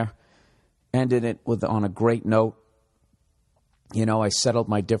down there. Ended it on a great note. I settled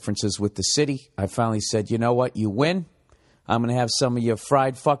my differences with the city. I finally said, you know what, you win. I'm going to have some of your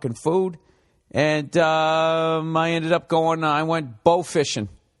fried fucking food. And I ended up I went bow fishing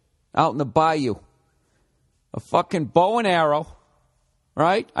out in the bayou. A fucking bow and arrow,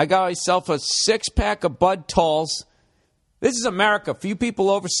 right? I got myself a 6-pack of Bud Talls. This is America. For you people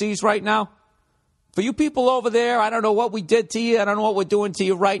overseas right now, for you people over there, I don't know what we did to you. I don't know what we're doing to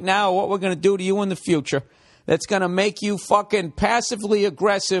you right now or what we're going to do to you in the future. That's going to make you fucking aggressively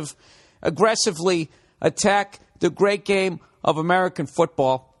attack the great game of American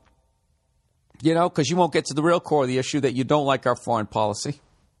football. Because you won't get to the real core of the issue that you don't like our foreign policy.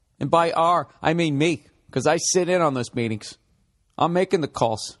 And by our, I mean me, because I sit in on those meetings. I'm making the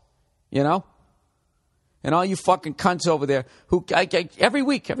calls, And all you fucking cunts over there who, every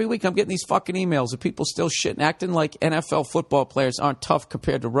week, I'm getting these fucking emails of people still shitting, acting like NFL football players aren't tough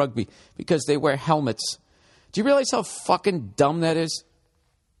compared to rugby because they wear helmets. Do you realize how fucking dumb that is?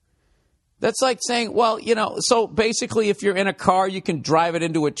 That's like saying, well, so basically if you're in a car, you can drive it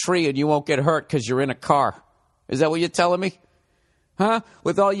into a tree and you won't get hurt because you're in a car. Is that what you're telling me? Huh?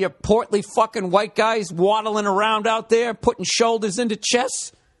 With all your portly fucking white guys waddling around out there, putting shoulders into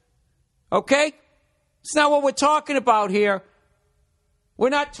chests? Okay? It's not what we're talking about here. We're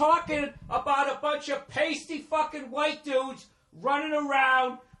not talking about a bunch of pasty fucking white dudes running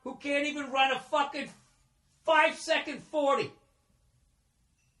around who can't even run a fucking 5-second 40.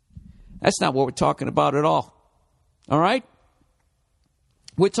 That's not what we're talking about at all. All right?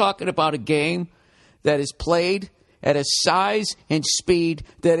 We're talking about a game that is played at a size and speed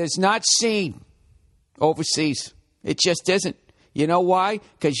that is not seen overseas. It just isn't. You know why?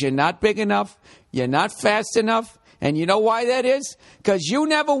 Because you're not big enough, you're not fast enough, and you know why that is? Because you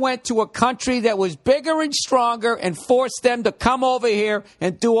never went to a country that was bigger and stronger and forced them to come over here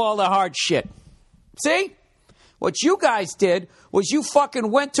and do all the hard shit. See? What you guys did was you fucking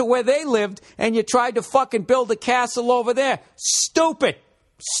went to where they lived and you tried to fucking build a castle over there. Stupid.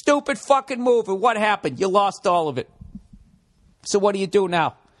 Stupid fucking move. And what happened? You lost all of it. So what do you do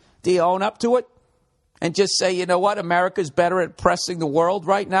now? Do you own up to it? And just say, you know what? America's better at pressing the world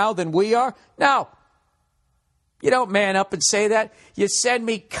right now than we are? No. You don't man up and say that. You send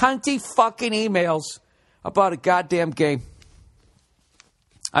me cunty fucking emails about a goddamn game.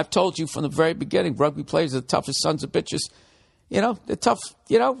 I've told you from the very beginning, rugby players are the toughest sons of bitches. They're tough,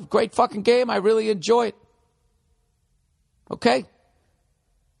 great fucking game. I really enjoy it. Okay?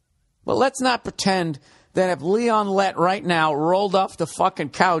 Well, let's not pretend that if Leon Lett right now rolled off the fucking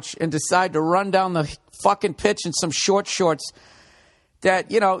couch and decided to run down the fucking pitch in some short shorts, that,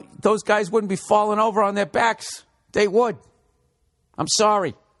 those guys wouldn't be falling over on their backs. They would. I'm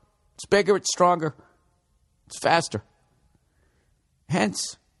sorry. It's bigger, it's stronger, it's faster.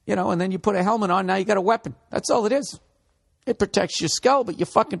 Hence, and then you put a helmet on, now you got a weapon. That's all it is. It protects your skull, but your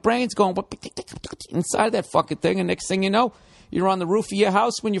fucking brain's going inside that fucking thing, and next thing you know, you're on the roof of your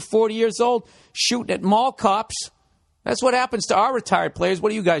house when you're 40 years old shooting at mall cops. That's what happens to our retired players. What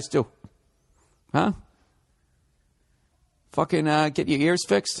do you guys do? Huh? Fucking get your ears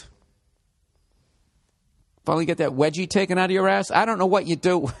fixed? Finally get that wedgie taken out of your ass? I don't know what you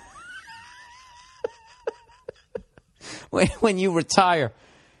do when you retire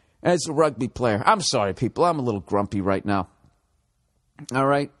as a rugby player. I'm sorry, people. I'm a little grumpy right now. All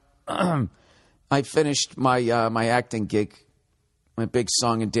right. I finished my my acting gig, my big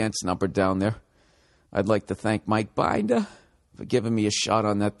song and dance number down there. I'd like to thank Mike Binder for giving me a shot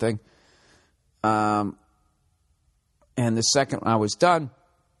on that thing. And the second I was done,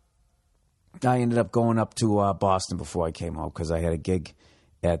 I ended up going up to Boston before I came home because I had a gig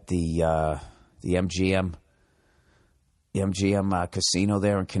at the MGM casino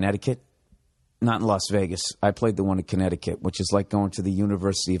there in Connecticut. Not in Las Vegas. I played the one in Connecticut, which is like going to the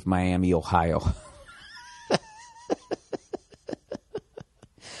University of Miami, Ohio.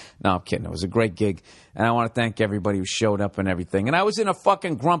 No, I'm kidding. It was a great gig. And I want to thank everybody who showed up and everything. And I was in a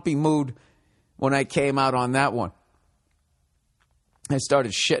fucking grumpy mood when I came out on that one. I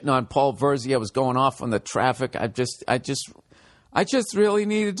started shitting on Paul Verzi. I was going off on the traffic. I just really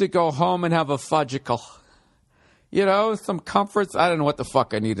needed to go home and have a fudgicle. Some comforts. I don't know what the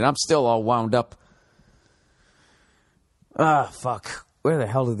fuck I needed. I'm still all wound up. Fuck. Where the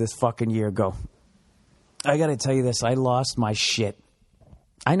hell did this fucking year go? I got to tell you this. I lost my shit.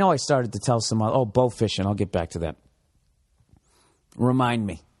 I know I started to tell someone, bow fishing. I'll get back to that. Remind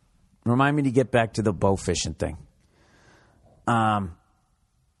me. Remind me to get back to the bow fishing thing. I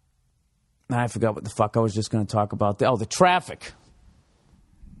forgot what the fuck I was just going to talk about. The traffic.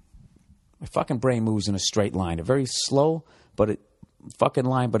 My fucking brain moves in a straight line. A very slow fucking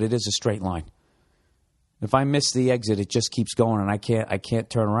line, but it is a straight line. If I miss the exit, it just keeps going, and I can't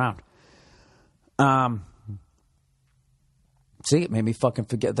turn around. See, it made me fucking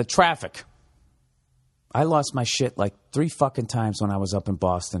forget the traffic. I lost my shit like 3 fucking times when I was up in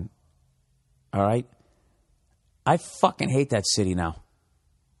Boston. All right? I fucking hate that city now.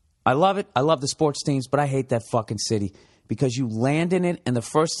 I love it. I love the sports teams, but I hate that fucking city because you land in it and the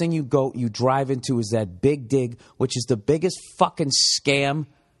first thing you drive into is that Big Dig, which is the biggest fucking scam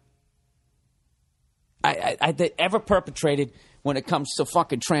that ever perpetrated when it comes to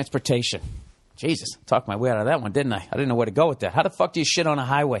fucking transportation. Jesus, talked my way out of that one, didn't I? I didn't know where to go with that. How the fuck do you shit on a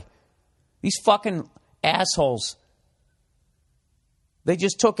highway? These fucking assholes. They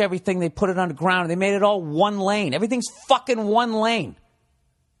just took everything, they put it on the ground, and they made it all one lane. Everything's fucking one lane.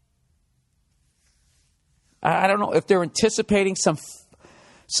 I don't know if they're anticipating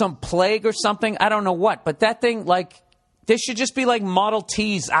some plague or something. I don't know what. But that thing, like, there should just be like Model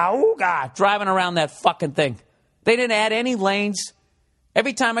Ts, driving around that fucking thing. They didn't add any lanes.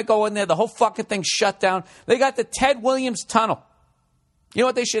 Every time I go in there, the whole fucking thing's shut down. They got the Ted Williams Tunnel. You know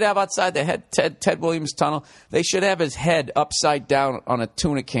what they should have outside the Ted Williams Tunnel? They should have his head upside down on a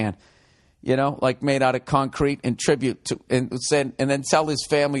tuna can, you know, like made out of concrete in tribute to, and then tell his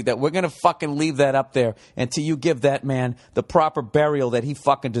family that we're going to fucking leave that up there until you give that man the proper burial that he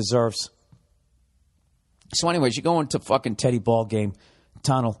fucking deserves. So anyways, you go into fucking Teddy Ballgame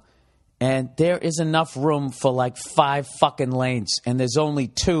Tunnel, and there is enough room for like 5 fucking lanes, and there's only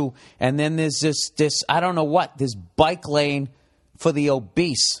 2, and then there's this I don't know what, this bike lane for the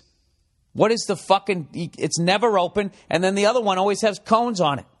obese. What is the fucking... It's never open, and then the other one always has cones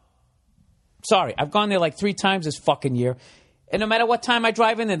on it. Sorry, I've gone there like 3 times this fucking year, and no matter what time I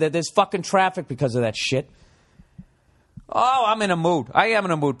drive in there, there's fucking traffic because of that shit. Oh, I'm in a mood. I am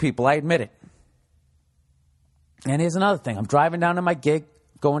in a mood, people. I admit it. And here's another thing. I'm driving down to my gig,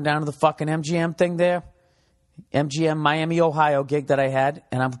 going down to the fucking MGM thing there. MGM Miami, Ohio gig that I had,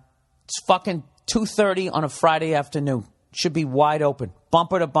 and it's fucking 2:30 on a Friday afternoon. Should be wide open.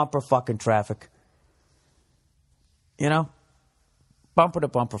 Bumper to bumper fucking traffic. You know? Bumper to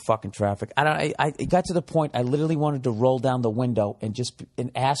bumper fucking traffic. It got to the point I literally wanted to roll down the window and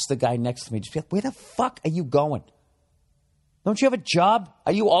ask the guy next to me, just be like, where the fuck are you going? Don't you have a job?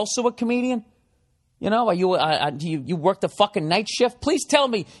 Are you also a comedian? You know, are you do you work the fucking night shift? Please tell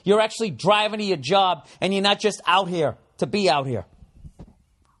me you're actually driving to your job and you're not just out here to be out here.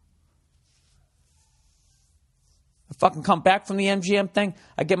 I fucking come back from the MGM thing,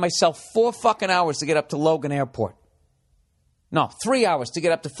 I give myself 4 fucking hours to get up to Logan Airport. No, 3 hours to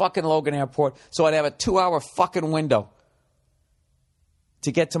get up to fucking Logan Airport, so I'd have a 2-hour fucking window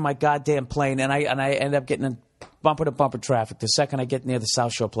to get to my goddamn plane, and I end up getting in bumper to bumper traffic the second I get near the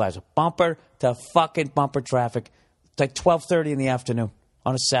South Shore Plaza. Bumper to fucking bumper traffic. It's like 12:30 in the afternoon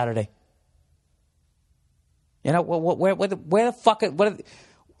on a Saturday. You know, where the fuck...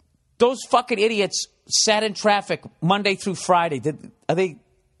 Those fucking idiots sat in traffic Monday through Friday. Do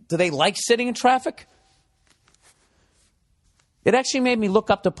they like sitting in traffic? It actually made me look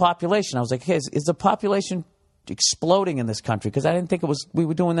up the population. I was like, hey, is the population exploding in this country? Because I didn't think we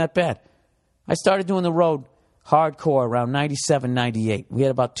were doing that bad. I started doing the road hardcore around 97, 98. We had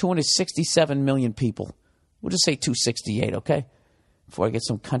about 267 million people. We'll just say 268, okay? Before I get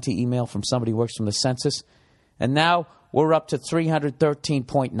some cunty email from somebody who works from the census. And now we're up to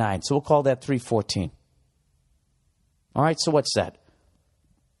 313.9. So we'll call that 314. All right, so what's that?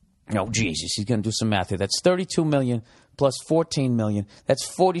 Oh, Jesus, he's going to do some math here. That's 32 million plus 14 million. That's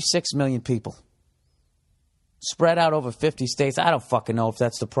 46 million people. Spread out over 50 states. I don't fucking know if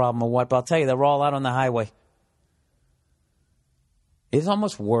that's the problem or what, but I'll tell you, they're all out on the highway. It's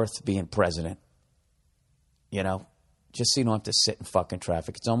almost worth being president. You know? Just so you don't have to sit in fucking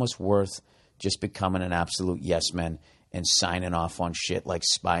traffic. It's almost worth just becoming an absolute yes man and signing off on shit like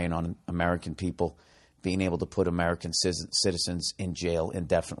spying on American people, being able to put American citizens in jail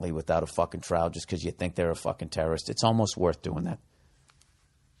indefinitely without a fucking trial just because you think they're a fucking terrorist. It's almost worth doing that.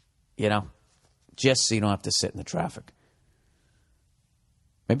 You know? Just so you don't have to sit in the traffic.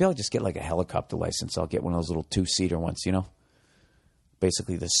 Maybe I'll just get like a helicopter license. I'll get one of those little 2-seater ones, you know?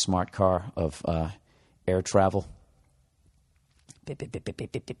 Basically the smart car of air travel. There's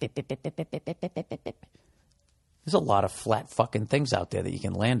a lot of flat fucking things out there that you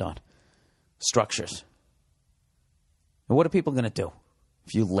can land on. Structures. And what are people going to do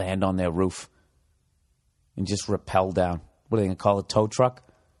if you land on their roof and just rappel down? What are they going to call a tow truck?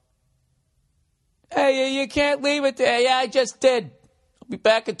 Hey, you can't leave it there. Yeah, I just did. I'll be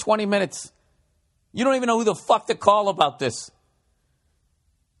back in 20 minutes. You don't even know who the fuck to call about this.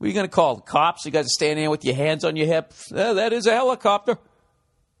 What are you going to call? The cops? You guys are standing there with your hands on your hips? That is a helicopter.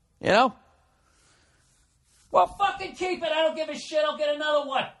 You know? Well, fucking keep it. I don't give a shit. I'll get another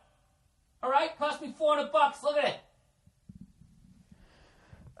one. All right? Cost me $400. Look at it.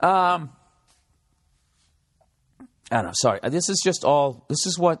 I don't know. Sorry. This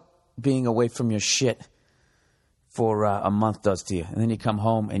is what being away from your shit for a month does to you. And then you come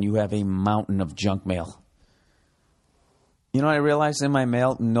home and you have a mountain of junk mail. You know what I realized in my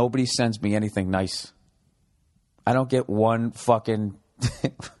mail? Nobody sends me anything nice. I don't get one fucking,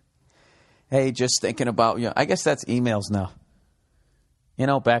 hey, just thinking about you. I guess that's emails now. You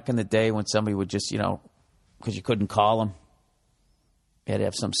know, back in the day when somebody would just, because you couldn't call them, you had to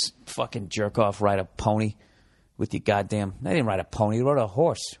have some fucking jerk off ride a pony with your goddamn, they didn't ride a pony, they rode a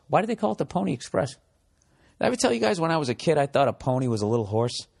horse. Why did they call it the Pony Express? Did I ever tell you guys when I was a kid I thought a pony was a little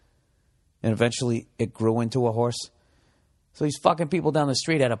horse? And eventually it grew into a horse? So these fucking people down the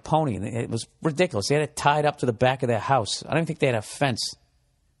street had a pony, and it was ridiculous. They had it tied up to the back of their house. I don't even think they had a fence.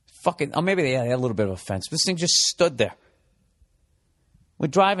 Maybe they had a little bit of a fence. This thing just stood there. We're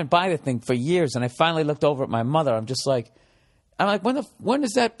driving by the thing for years, and I finally looked over at my mother. I'm like, when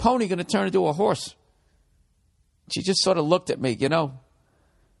is that pony going to turn into a horse? She just sort of looked at me,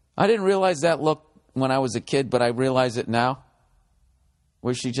 I didn't realize that look when I was a kid, but I realize it now.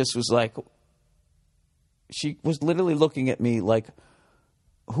 Where she just was like, she was literally looking at me like,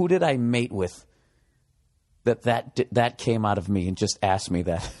 who did I mate with that came out of me and just asked me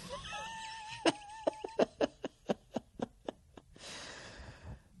that?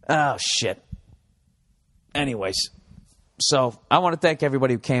 Oh, shit. Anyways, so I want to thank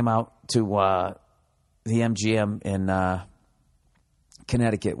everybody who came out to the MGM in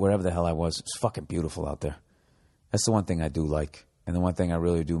Connecticut, wherever the hell I was. It's fucking beautiful out there. That's the one thing I do like. And the one thing I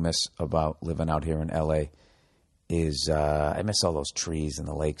really do miss about living out here in L.A. is I miss all those trees and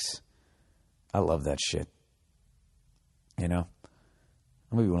the lakes. I love that shit. I'm going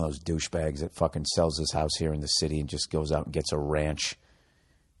to be one of those douchebags that fucking sells his house here in the city and just goes out and gets a ranch.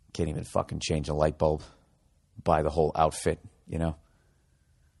 Can't even fucking change a light bulb. Buy the whole outfit,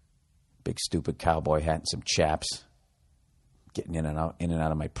 Big stupid cowboy hat and some chaps. Getting in and out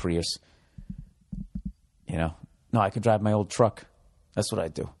of my Prius. No, I could drive my old truck. That's what I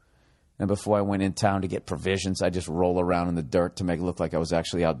do. And before I went in town to get provisions, I just roll around in the dirt to make it look like I was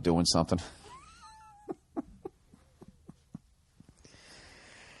actually out doing something.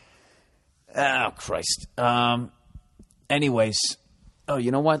 Oh, Christ. Anyways,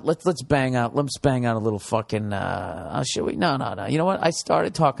 you know what? Let's bang out a little fucking. Should we? No. You know what? I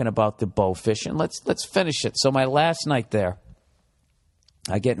started talking about the bow fishing. Let's finish it. So my last night there,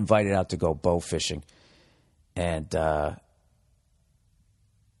 I get invited out to go bow fishing, and I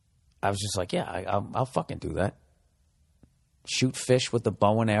was just like, yeah, I'll fucking do that. Shoot fish with the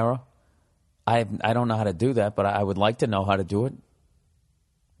bow and arrow. I don't know how to do that, but I would like to know how to do it.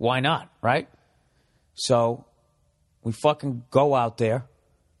 Why not, right? So we fucking go out there.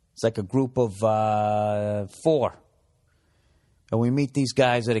 It's like a group of 4. And we meet these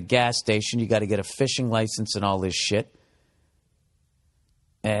guys at a gas station. You got to get a fishing license and all this shit.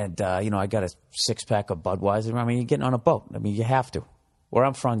 And, I got a 6-pack of Budweiser. I mean, you're getting on a boat. I mean, you have to. Where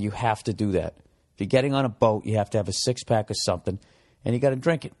I'm from, you have to do that. If you're getting on a boat, you have to have a 6-pack of something. And you got to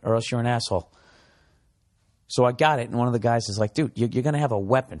drink it, or else you're an asshole. So I got it, and one of the guys is like, dude, you're going to have a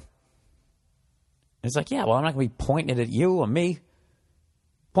weapon. And it's like, yeah, well, I'm not going to be pointing it at you or me.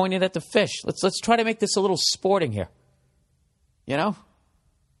 Pointing it at the fish. Let's try to make this a little sporting here. It's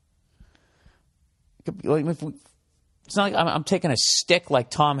not like I'm taking a stick like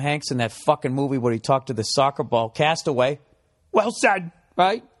Tom Hanks in that fucking movie where he talked to the soccer ball. Castaway. Well said.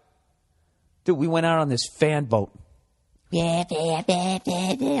 Right? Dude, we went out on this fan boat. All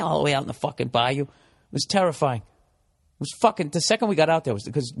the way out in the fucking bayou. It was terrifying. It was fucking, the second we got out there was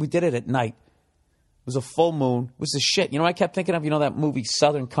because we did it at night. It was a full moon. It was the shit. I kept thinking of, that movie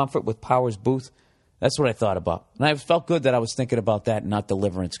Southern Comfort with Powers Booth? That's what I thought about. And I felt good that I was thinking about that and not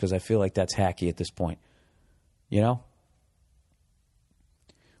Deliverance, because I feel like that's hacky at this point.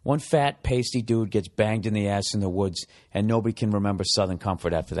 One fat, pasty dude gets banged in the ass in the woods, and nobody can remember Southern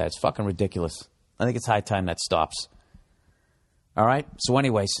Comfort after that. It's fucking ridiculous. I think it's high time that stops. All right? So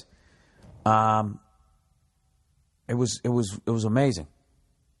anyways, it was amazing.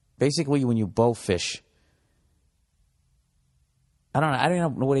 Basically, when you bow fish, I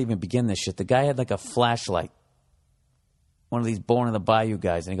don't know where to even begin this shit. The guy had like a flashlight. One of these Born in the Bayou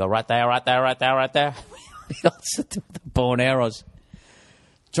guys. And he go, right there, right there, right there, right there. He all sit there with the bow and arrows.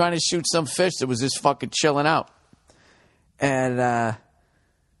 trying to shoot some fish that was just fucking chilling out. And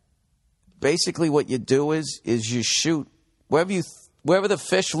basically what you do is you shoot wherever the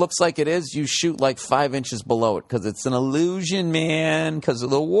fish looks like it is, you shoot like 5 inches below it because it's an illusion, man, because of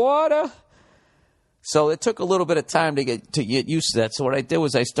the water. So it took a little bit of time to get used to that. So what I did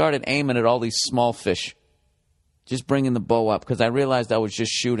was I started aiming at all these small fish, just bringing the bow up because I realized I was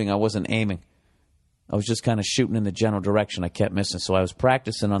just shooting. I wasn't aiming. I was just kind of shooting in the general direction. I kept missing. So I was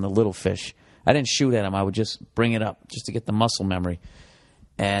practicing on the little fish. I didn't shoot at them. I would just bring it up just to get the muscle memory.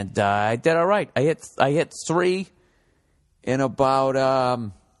 And I did all right. I hit 3 in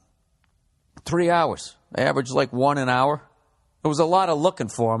about 3 hours. I averaged like 1 an hour. It was a lot of looking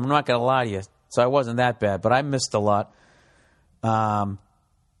for them. I'm not going to lie to you. So I wasn't that bad, but I missed a lot. But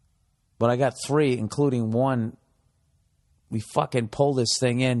I got 3, including 1. We fucking pulled this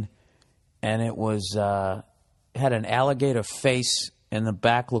thing in, and it was had an alligator face, and the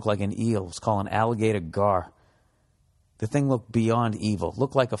back looked like an eel. It was called an alligator gar. The thing looked beyond evil.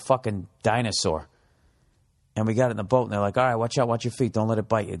 Looked like a fucking dinosaur. And we got it in the boat, and they're like, all right, watch out, watch your feet. Don't let it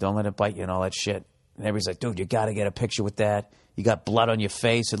bite you. Don't let it bite you and all that shit. And everybody's like, dude, you got to get a picture with that. You got blood on your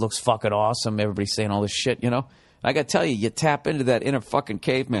face. It looks fucking awesome. Everybody's saying all this shit, you know. I got to tell you, you tap into that inner fucking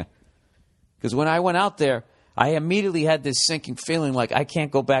caveman. Because when I went out there, I immediately had this sinking feeling like I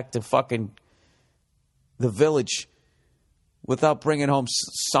can't go back to fucking the village without bringing home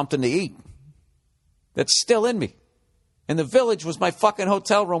something to eat. That's still in me. And the village was my fucking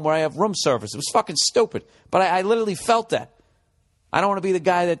hotel room where I have room service. It was fucking stupid. But I literally felt that. I don't want to be the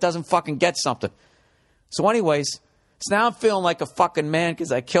guy that doesn't fucking get something. So anyways, so now I'm feeling like a fucking man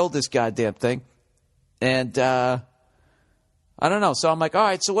because I killed this goddamn thing. And I don't know. So I'm like, all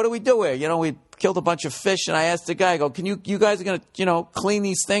right, so what do we do here? You know, we killed a bunch of fish. And I asked the guy, I go, you guys are going to, clean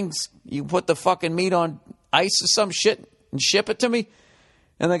these things? You put the fucking meat on ice or some shit and ship it to me?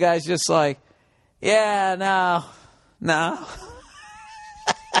 And the guy's just like, yeah, no.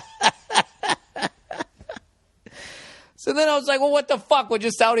 So then I was like, well, what the fuck? We're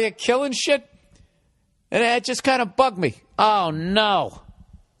just out here killing shit? And it just kind of bugged me. Oh, no.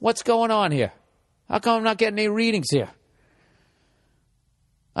 What's going on here? How come I'm not getting any readings here?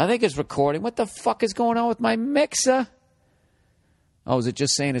 I think it's recording. What the fuck is going on with my mixer? Oh, is it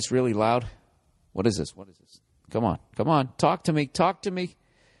just saying it's really loud? What is this? Come on. Talk to me.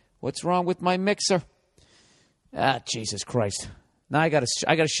 What's wrong with my mixer? Ah, Jesus Christ. Now I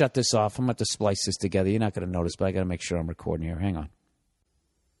gotta shut this off. I'm going to have to splice this together. You're not going to notice, but I got to make sure I'm recording here. Hang on.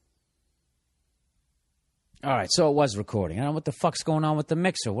 All right, so it was recording. I don't know what the fuck's going on with the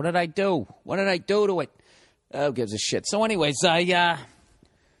mixer. What did I do? What did I do to it? Who gives a shit? So anyways,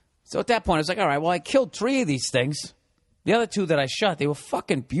 so at that point, I was like, all right, well, I killed 3 of these things. The other 2 that I shot, they were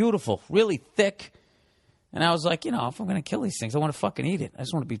fucking beautiful, really thick. And I was like, if I'm going to kill these things, I want to fucking eat it. I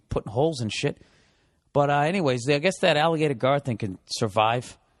just want to be putting holes in shit. But anyways, I guess that alligator gar thing can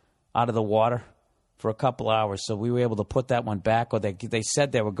survive out of the water for a couple hours. So we were able to put that one back, or they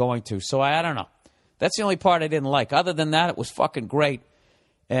said they were going to. So I don't know. That's the only part I didn't like. Other than that, it was fucking great.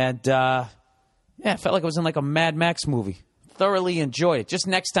 And, it felt like I was in like a Mad Max movie. Thoroughly enjoyed it. Just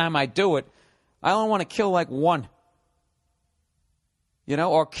next time I do it, I only want to kill like 1.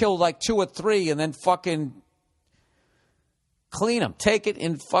 Or kill like 2 or 3 and then fucking clean them. Take it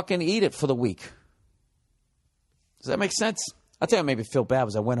and fucking eat it for the week. Does that make sense? I'll tell you what made me feel bad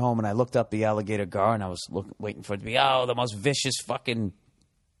was I went home and I looked up the alligator gar and I was waiting for it to be, the most vicious fucking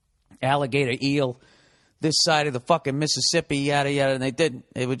alligator eel this side of the fucking Mississippi, yada, yada. And they didn't.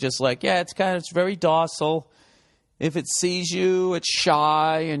 They were just like, it's very docile. If it sees you, it's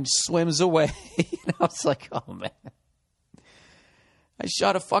shy and swims away. I was like, oh, man. I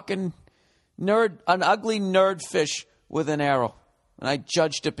shot a fucking an ugly nerd fish with an arrow. And I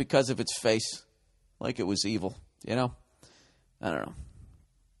judged it because of its face. Like it was evil, I don't know.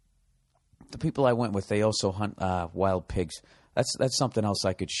 The people I went with, they also hunt wild pigs. That's something else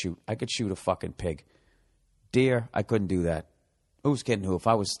I could shoot. I could shoot a fucking pig. Deer, I couldn't do that. Who's kidding who? If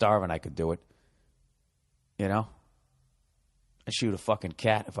I was starving, I could do it. I'd shoot a fucking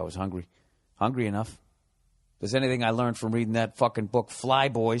cat if I was hungry. Hungry enough. There's anything I learned from reading that fucking book, Fly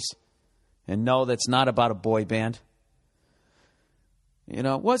Boys, and no, that's not about a boy band.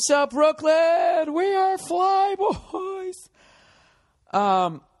 What's up, Brooklyn? We are Fly Boys.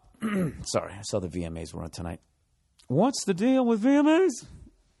 Sorry, I saw the VMAs were on tonight. What's the deal with VMAs?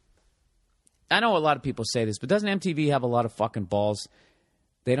 I know a lot of people say this, but doesn't MTV have a lot of fucking balls?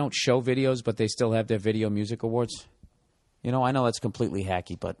 They don't show videos, but they still have their Video Music Awards. I know that's completely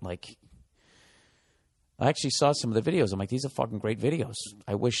hacky, but I actually saw some of the videos. I'm like, these are fucking great videos.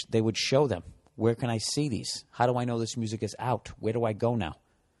 I wish they would show them. Where can I see these? How do I know this music is out? Where do I go now?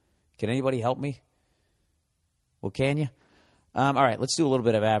 Can anybody help me? Well, can you? All right, let's do a little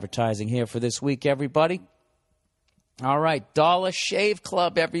bit of advertising here for this week, everybody. All right, Dollar Shave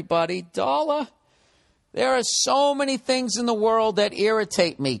Club, everybody. Dollar. There are so many things in the world that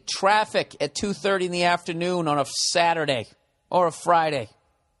irritate me. Traffic at 2:30 in the afternoon on a Saturday or a Friday.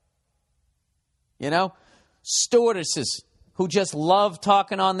 You know? Stewardesses who just love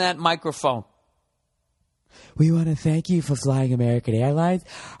talking on that microphone. We want to thank you for flying American Airlines.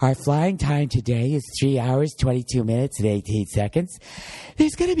 Our flying time today is 3 hours, 22 minutes, and 18 seconds.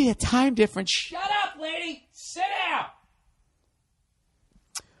 There's going to be a time difference. Shut up, lady. Sit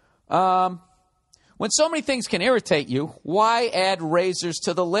down. When so many things can irritate you, why add razors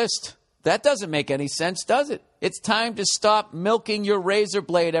to the list? That doesn't make any sense, does it? It's time to stop milking your razor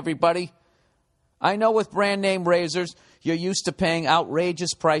blade, everybody. I know with brand name razors, you're used to paying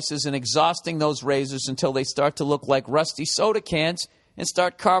outrageous prices and exhausting those razors until they start to look like rusty soda cans and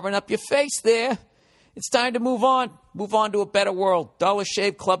start carving up your face there. It's time to move on. Move on to a better world. Dollar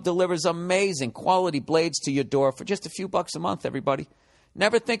Shave Club delivers amazing quality blades to your door for just a few bucks a month, everybody.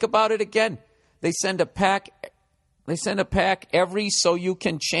 Never think about it again. They send a pack every so you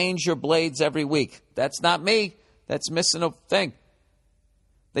can change your blades every week. That's not me. That's missing a thing.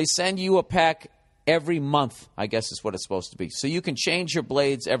 They send you a pack every month, I guess is what it's supposed to be. So you can change your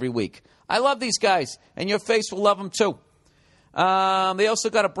blades every week. I love these guys, and your face will love them too. They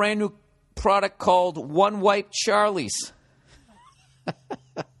also got a brand new product called One Wipe Charlie's.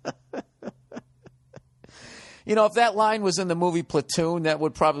 You know, if that line was in the movie Platoon, that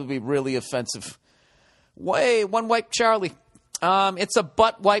would probably be really offensive. Hey, One Wipe Charlie. It's a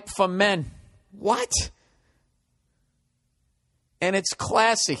butt wipe for men. What? And it's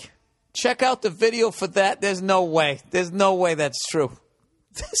classy. Check out the video for that. There's no way. There's no way that's true.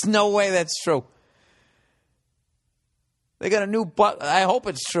 There's no way that's true. They got a new butt. I hope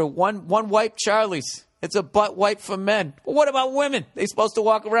it's true. One Wipe Charlie's. It's a butt wipe for men. But what about women? They supposed to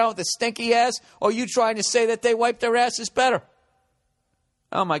walk around with a stinky ass? Or are you trying to say that they wipe their asses better?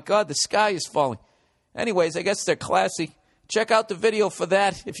 Oh, my God, the sky is falling. Anyways, I guess they're classy. Check out the video for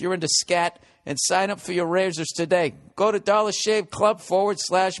that if you're into scat and sign up for your razors today. Go to Dollar Shave Club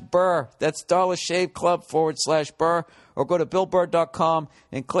 /Burr. That's Dollar Shave Club /Burr. Or go to BillBurr.com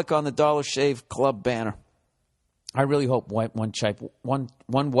and click on the Dollar Shave Club banner. I really hope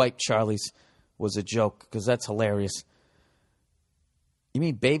One Wipe Charlie's was a joke, because that's hilarious. You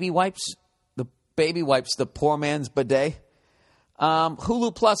mean baby wipes? The baby wipes, the poor man's bidet?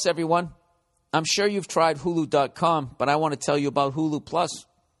 Hulu Plus, everyone. I'm sure you've tried Hulu.com, but I want to tell you about Hulu Plus.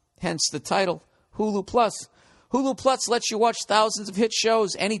 Hence the title, Hulu Plus. Hulu Plus lets you watch thousands of hit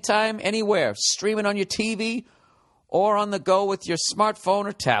shows anytime, anywhere, streaming on your TV or on the go with your smartphone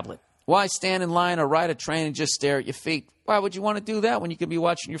or tablet. Why stand in line or ride a train and just stare at your feet? Why would you want to do that when you can be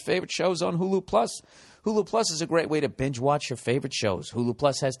watching your favorite shows on Hulu Plus? Hulu Plus is a great way to binge watch your favorite shows. Hulu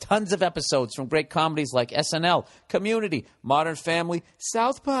Plus has tons of episodes from great comedies like SNL, Community, Modern Family,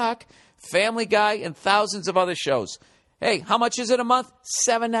 South Park, Family Guy, and thousands of other shows. Hey, how much is it a month?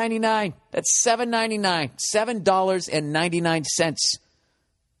 $7.99. That's $7.99. $7.99.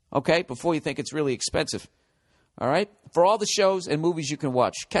 Okay, before you think it's really expensive. All right? For all the shows and movies you can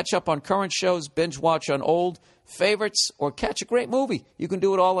watch. Catch up on current shows, binge watch on old favorites, or catch a great movie. You can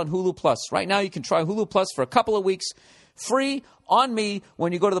do it all on Hulu Plus. Right now, you can try Hulu Plus for a couple of weeks free on me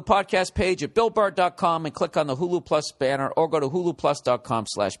when you go to the podcast page at BillBurr.com and click on the Hulu Plus banner, or go to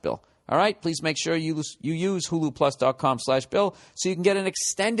HuluPlus.com/Bill. All right? Please make sure you use HuluPlus.com/Bill so you can get an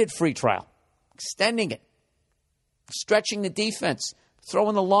extended free trial. Extending it. Stretching the defense.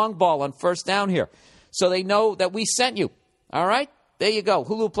 Throwing the long ball on first down here, so they know that we sent you. All right? There you go.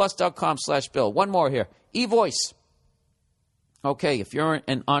 HuluPlus.com/Bill. One more here. eVoice. Okay, if you're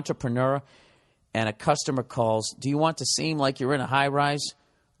an entrepreneur and a customer calls, do you want to seem like you're in a high-rise,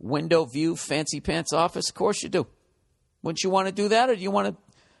 window view, fancy pants office? Of course you do. Wouldn't you want to do that, or do you want to...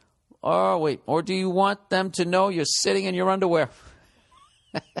 Oh, wait. Or do you want them to know you're sitting in your underwear?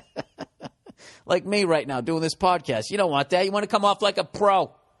 Like me right now doing this podcast. You don't want that. You want to come off like a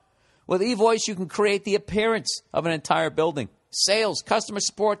pro. With eVoice, you can create the appearance of an entire building. Sales, customer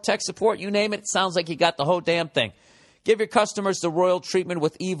support, tech support, you name it. It sounds like you got the whole damn thing. Give your customers the royal treatment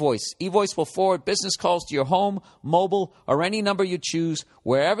with eVoice. eVoice will forward business calls to your home, mobile, or any number you choose.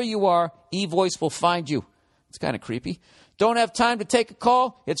 Wherever you are, eVoice will find you. It's kind of creepy. Don't have time to take a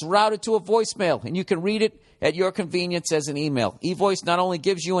call? It's routed to a voicemail, and you can read it at your convenience as an email. eVoice not only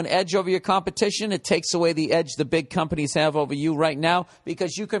gives you an edge over your competition, it takes away the edge the big companies have over you right now,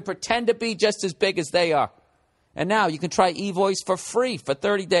 because you can pretend to be just as big as they are. And now you can try eVoice for free for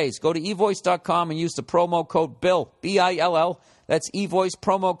 30 days. Go to eVoice.com and use the promo code BILL, B-I-L-L. That's eVoice,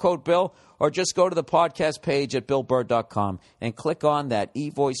 promo code Bill, or just go to the podcast page at BillBurr.com and click on that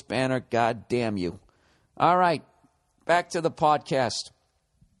eVoice banner. God damn you. All right, back to the podcast.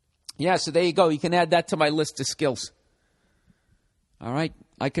 Yeah, so there you go. You can add that to my list of skills. All right,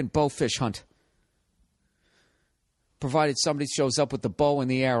 I can bowfish hunt. Provided somebody shows up with the bow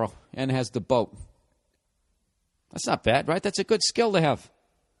and the arrow and has the boat. That's not bad, right? That's a good skill to have.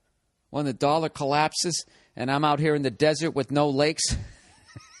 When the dollar collapses and I'm out here in the desert with no lakes.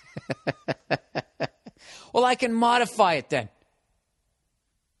 Well, I can modify it then.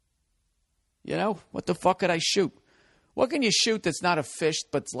 You know, what the fuck could I shoot? What can you shoot that's not a fish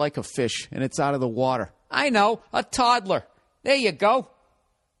but it's like a fish and it's out of the water? I know, a toddler. There you go.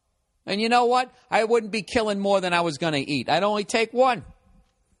 And you know what? I wouldn't be killing more than I was going to eat. I'd only take one.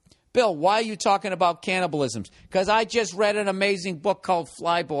 Bill, why are you talking about cannibalism? Because I just read an amazing book called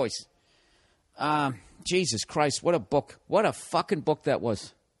Flyboys. Jesus Christ, what a book. What a fucking book that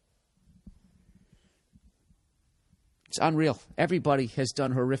was. It's unreal. Everybody has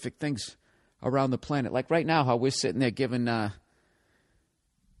done horrific things around the planet. Like right now, how we're sitting there giving the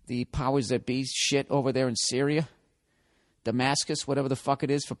powers that be shit over there in Syria. Damascus, whatever the fuck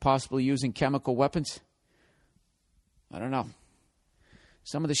it is, for possibly using chemical weapons. I don't know.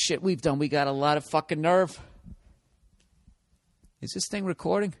 Some of the shit we've done, we got a lot of fucking nerve. Is this thing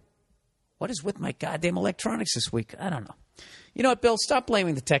recording? What is with my goddamn electronics this week? I don't know. You know what, Bill? Stop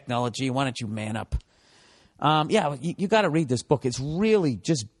blaming the technology. Why don't you man up? Yeah, you got to read this book. It's really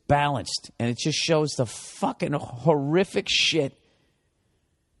just balanced, and it just shows the fucking horrific shit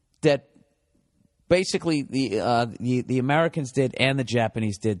that basically the Americans did and the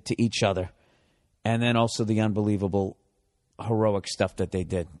Japanese did to each other, and then also the unbelievable heroic stuff that they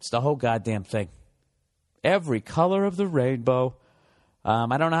did. It's the whole goddamn thing. Every color of the rainbow.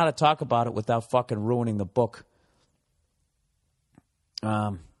 I don't know how to talk about it without fucking ruining the book. I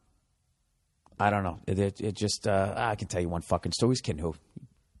don't know. It just, I can tell you one fucking story. Who's kidding who?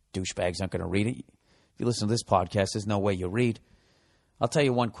 Douchebags aren't going to read it. If you listen to this podcast, there's no way you read. I'll tell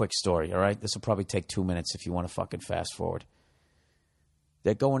you one quick story, all right? This will probably take 2 minutes if you want to fucking fast forward.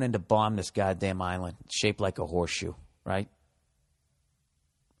 They're going in to bomb this goddamn island shaped like a horseshoe, right?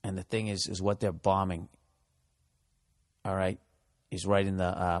 And the thing is what they're bombing, all right, is right in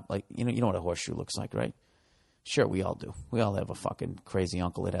the, like, you know what a horseshoe looks like, right? Sure, we all do. We all have a fucking crazy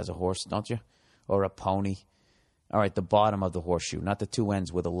uncle that has a horse, don't you? Or a pony. All right, the bottom of the horseshoe, not the two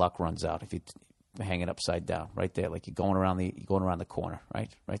ends where the luck runs out. If you hang it upside down, right there, like you're going around the corner,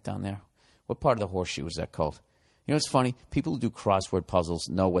 right down there. What part of the horseshoe is that called? You know what's funny? People who do crossword puzzles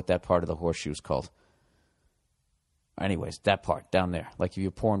know what that part of the horseshoe is called. Anyways, that part down there, like if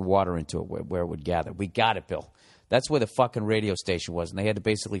you're pouring water into it, where it would gather. We got it, Bill. That's where the fucking radio station was, and they had to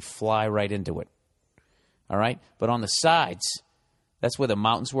basically fly right into it. All right, but on the sides, that's where the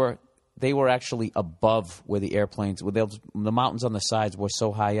mountains were. They were actually above where the airplanes were. The mountains on the sides were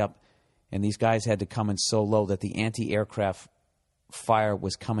so high up, and these guys had to come in so low that the anti-aircraft fire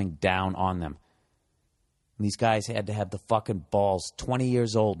was coming down on them. And these guys had to have the fucking balls, 20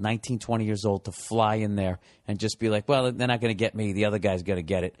 years old, 19, 20 years old, to fly in there and just be like, well, they're not going to get me. The other guy's going to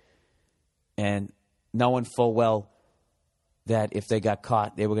get it. And knowing full well that if they got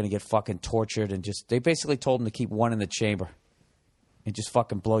caught, they were going to get fucking tortured. And they basically told them to keep one in the chamber and just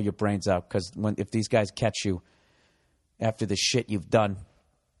fucking blow your brains out. Because if these guys catch you after the shit you've done,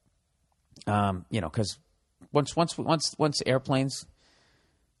 because once airplanes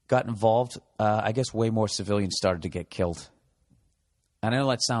got involved, I guess way more civilians started to get killed. And I know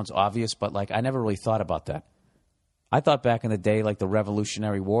that sounds obvious, but like I never really thought about that. I thought back in the day, like the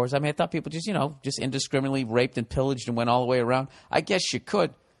Revolutionary Wars, I mean, I thought people just indiscriminately raped and pillaged and went all the way around. I guess you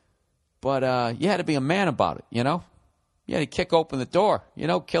could, but you had to be a man about it, you know? You had to kick open the door,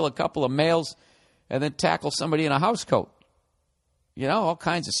 kill a couple of males and then tackle somebody in a house coat. All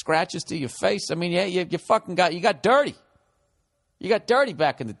kinds of scratches to your face. I mean, yeah, you got dirty. You got dirty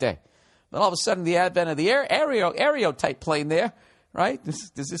back in the day. Then all of a sudden, the advent of the aereo type plane there, right?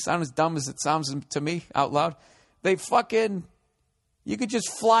 Does this sound as dumb as it sounds to me out loud? You could just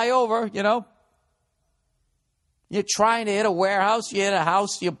fly over, You're trying to hit a warehouse, you hit a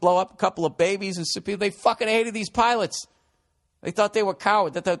house, you blow up a couple of babies and some people. They fucking hated these pilots. They thought they were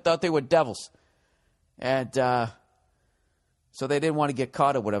cowards. They thought they were devils. And so they didn't want to get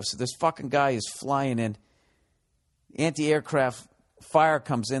caught or whatever. So this fucking guy is flying in. Anti-aircraft fire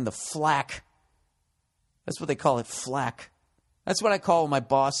comes in, the flak. That's what they call it, flak. That's what I call when my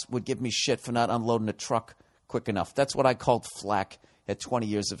boss would give me shit for not unloading a truck quick enough. That's what I called flak at 20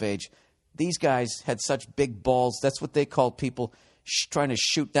 years of age. These guys had such big balls. That's what they called people trying to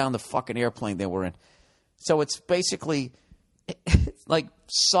shoot down the fucking airplane they were in. So it's basically It's like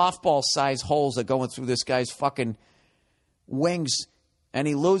softball-sized holes that going through this guy's fucking wings, and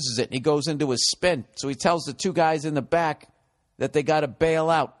he loses it, and he goes into his spin. So he tells the two guys in the back that they got to bail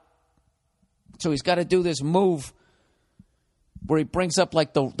out. So he's got to do this move where he brings up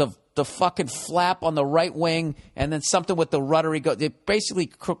like the fucking flap on the right wing and then something with the rudder. It basically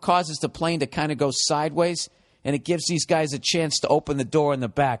causes the plane to kind of go sideways, and it gives these guys a chance to open the door in the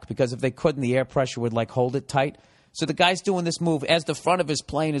back, because if they couldn't, the air pressure would like hold it tight. So the guy's doing this move as the front of his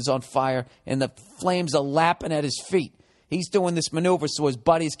plane is on fire and the flames are lapping at his feet. He's doing this maneuver so his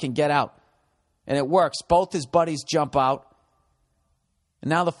buddies can get out. And it works. Both his buddies jump out. And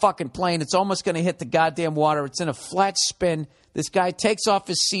now the fucking plane, it's almost going to hit the goddamn water. It's in a flat spin. This guy takes off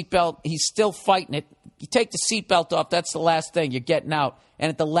his seatbelt. He's still fighting it. You take the seatbelt off, that's the last thing. You're getting out. And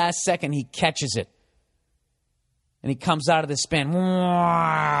at the last second, he catches it. And he comes out of the spin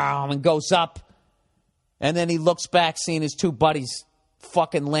and goes up. And then he looks back, seeing his two buddies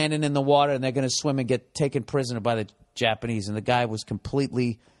fucking landing in the water, and they're going to swim and get taken prisoner by the Japanese. And the guy was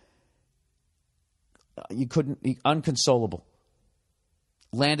completely, unconsolable.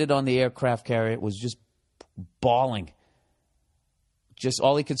 Landed on the aircraft carrier, was just bawling. Just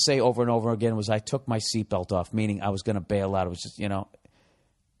all he could say over and over again was, I took my seatbelt off, meaning I was going to bail out. It was just,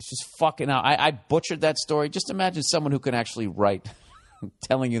 it's just fucking out. I butchered that story. Just imagine someone who can actually write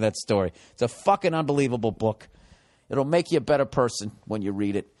telling you that story. It's a fucking unbelievable book. It'll make you a better person when you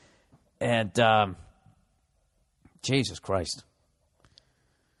read it. And Jesus Christ.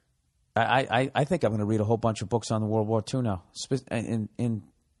 I think I'm going to read a whole bunch of books on the World War II now.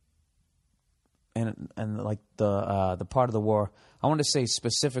 And like the part of the war, I want to say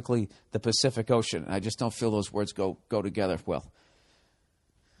specifically the Pacific Ocean. I just don't feel those words go together well.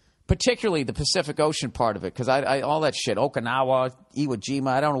 Particularly the Pacific Ocean part of it, because I all that shit, Okinawa, Iwo Jima,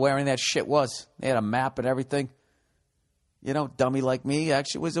 I don't know where any of that shit was. They had a map and everything. Dummy like me.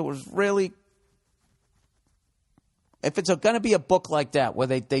 Actually, it was really. If it's going to be a book like that where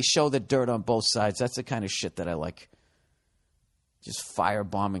they show the dirt on both sides, that's the kind of shit that I like. Just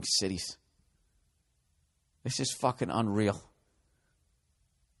firebombing cities. It's just fucking unreal.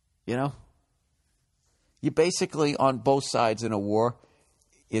 You basically, on both sides in a war,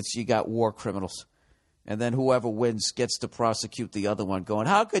 you got war criminals. And then whoever wins gets to prosecute the other one, going,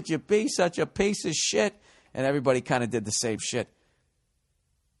 how could you be such a piece of shit? And everybody kind of did the same shit.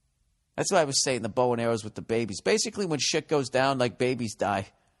 That's why I was saying the bow and arrows with the babies. Basically, when shit goes down, like babies die.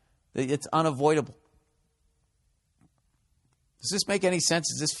 It's unavoidable. Does this make any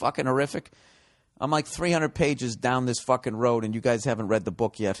sense? Is this fucking horrific? I'm like 300 pages down this fucking road, and you guys haven't read the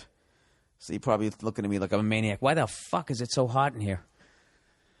book yet. So you're probably looking at me like I'm a maniac. Why the fuck is it so hot in here?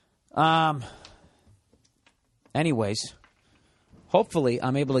 Anyways, hopefully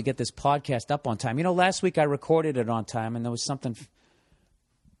I'm able to get this podcast up on time. Last week I recorded it on time, and there was something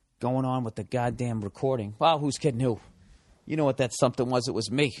going on with the goddamn recording. Well, who's kidding who? You know what that something was? It was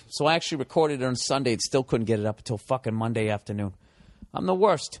me. So I actually recorded it on Sunday and still couldn't get it up until fucking Monday afternoon. I'm the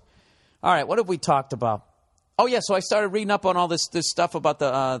worst. All right, what have we talked about? Oh, yeah, so I started reading up on all this stuff about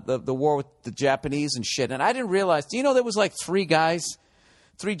the war with the Japanese and shit, and I didn't realize, do you know there was like three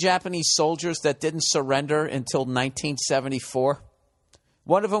Japanese soldiers that didn't surrender until 1974?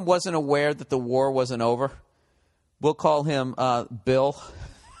 One of them wasn't aware that the war wasn't over. We'll call him Bill.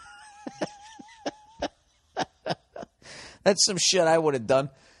 That's some shit I would have done.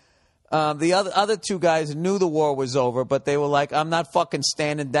 The other two guys knew the war was over, but they were like, I'm not fucking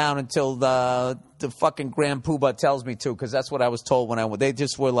standing down until the fucking Grand Poobah tells me to, because that's what I was told when I went. They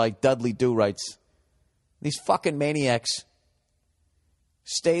just were like Dudley Do-Rights. These fucking maniacs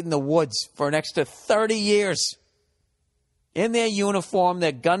stayed in the woods for an extra 30 years. In their uniform,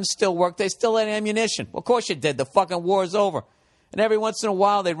 their guns still worked. They still had ammunition. Well, of course you did. The fucking war is over. And every once in a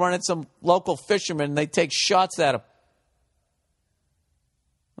while, they'd run into some local fishermen, and they'd take shots at them.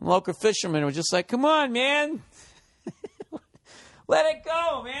 And local fishermen were just like, come on, man. Let it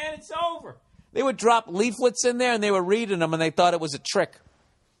go, man. It's over. They would drop leaflets in there, and they were reading them, and they thought it was a trick.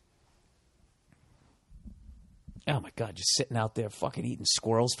 Oh, my God, just sitting out there fucking eating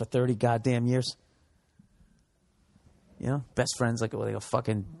squirrels for 30 goddamn years. Best friends, like a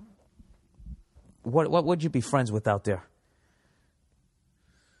fucking... What would you be friends with out there?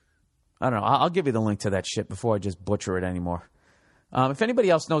 I don't know. I'll give you the link to that shit before I just butcher it anymore. If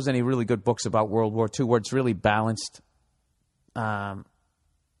anybody else knows any really good books about World War II where it's really balanced, because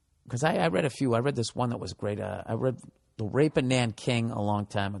I read a few. I read this one that was great. I read The Rape of Nanking a long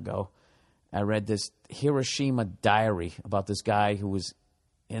time ago. I read this Hiroshima Diary about this guy who was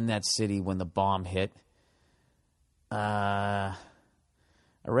in that city when the bomb hit. I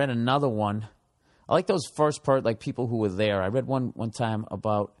read another one. I like those first part, like people who were there. I read one time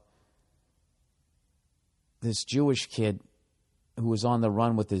about this Jewish kid who was on the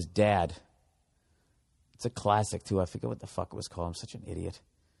run with his dad. It's a classic, too. I forget what the fuck it was called. I'm such an idiot.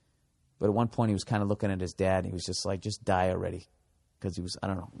 But at one point, he was kind of looking at his dad, and he was just like, just die already. Because he was, I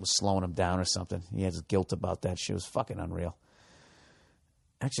don't know, was slowing him down or something. He has guilt about that shit. It was fucking unreal.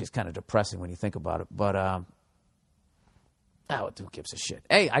 Actually, it's kind of depressing when you think about it. But, who gives a shit?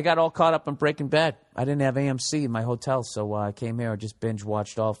 Hey, I got all caught up on Breaking Bad. I didn't have AMC in my hotel, so I came here and just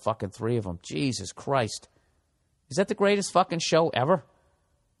binge-watched all fucking 3 of them. Jesus Christ. Is that the greatest fucking show ever?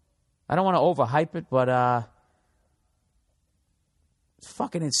 I don't want to overhype it, but it's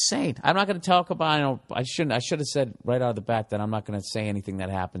fucking insane. I'm not going to talk about. I should have said right out of the bat that I'm not going to say anything that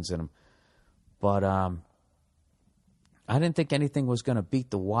happens in them. But I didn't think anything was going to beat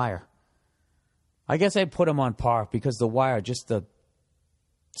The Wire. I guess I'd put them on par because The Wire, just the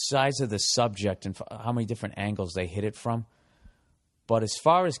size of the subject and how many different angles they hit it from. But as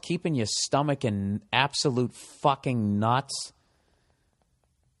far as keeping your stomach in absolute fucking nuts,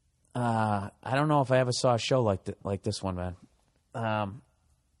 I don't know if I ever saw a show like this one, man.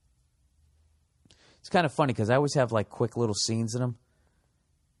 It's kind of funny because I always have like quick little scenes in them,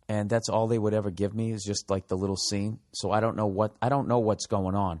 and that's all they would ever give me is just like the little scene. So I don't know what's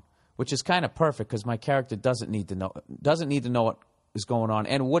going on, which is kind of perfect because my character doesn't need to know what is going on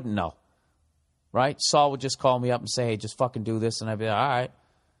and wouldn't know. Right? Saul would just call me up and say, hey, just fucking do this. And I'd be like, all right.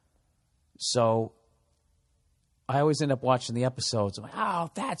 So I always end up watching the episodes. I'm like, oh,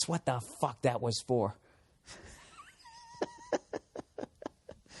 that's what the fuck that was for.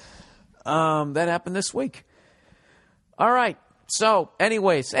 That happened this week. All right. So,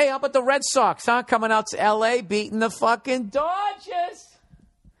 anyways, hey, how about the Red Sox, huh? Coming out to L.A., beating the fucking Dodgers.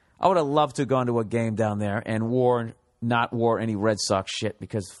 I would have loved to have gone to a game down there and not wore any Red Sox shit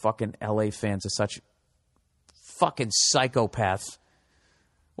because fucking L.A. fans are such fucking psychopaths.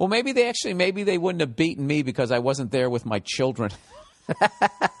 Well, maybe they wouldn't have beaten me because I wasn't there with my children.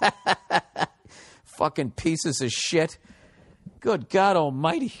 Fucking pieces of shit. Good God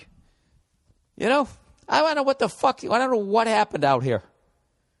almighty. You know, I don't know what the fuck, I don't know what happened out here.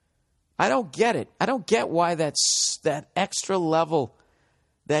 I don't get it. I don't get why that extra level,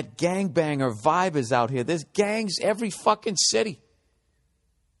 that gangbanger vibe is out here. There's gangs every fucking city.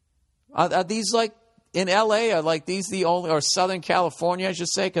 Are these like in L.A.? Are like these the only, or Southern California, I should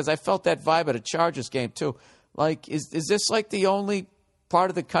say? Because I felt that vibe at a Chargers game too. Like, is this like the only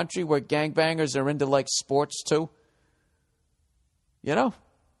part of the country where gangbangers are into like sports too? You know?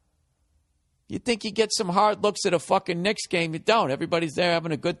 You think you get some hard looks at a fucking Knicks game. You don't. Everybody's there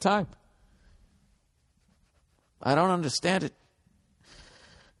having a good time. I don't understand it.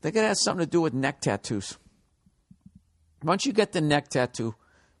 They're going to have something to do with neck tattoos. Once you get the neck tattoo,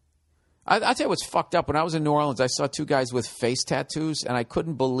 I'll tell you what's fucked up. When I was in New Orleans, I saw 2 guys with face tattoos, and I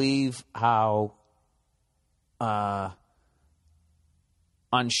couldn't believe how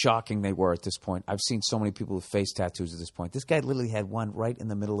unshocking they were at this point. I've seen so many people with face tattoos at this point. This guy literally had one right in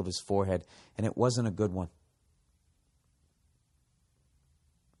the middle of his forehead, and it wasn't a good one.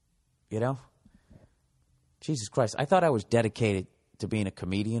 You know? Jesus Christ. I thought I was dedicated to being a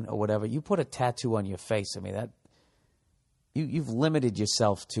comedian or whatever. You put a tattoo on your face. I mean, that you've limited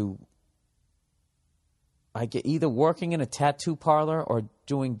yourself to either working in a tattoo parlor or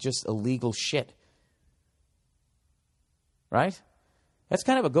doing just illegal shit. Right? That's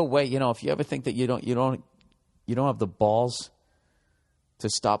kind of a good way, you know, if you ever think that you don't have the balls to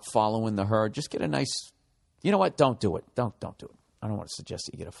stop following the herd, just get a nice, you know what? Don't do it. Don't do it. I don't want to suggest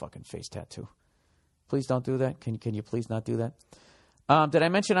that you get a fucking face tattoo. Please don't do that. Can you please not do that? Did I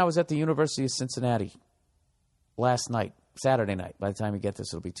mention I was at the University of Cincinnati last night, Saturday night? By the time you get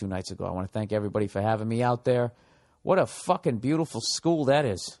this, it'll be 2 nights ago. I want to thank everybody for having me out there. What a fucking beautiful school that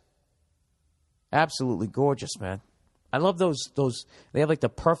is. Absolutely gorgeous, man. I love those. They have like the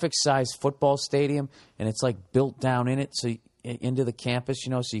perfect size football stadium, and it's like built down in it, so into the campus, you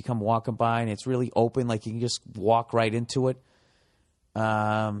know. So you come walking by, and it's really open, like you can just walk right into it.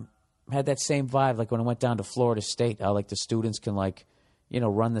 Had that same vibe like when I went down to Florida State. How like the students can like, you know,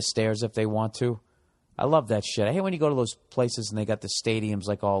 run the stairs if they want to. I love that shit. I hate when you go to those places and they got the stadiums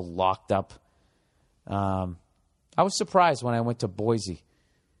like all locked up. I was surprised when I went to Boise.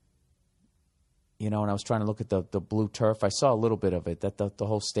 You know, and I was trying to look at the blue turf. I saw a little bit of it, that the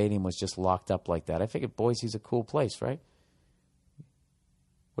whole stadium was just locked up like that. I figured Boise's a cool place, right?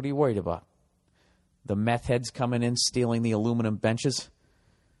 What are you worried about? The meth heads coming in, stealing the aluminum benches?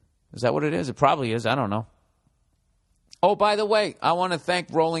 Is that what it is? It probably is. I don't know. Oh, by the way, I want to thank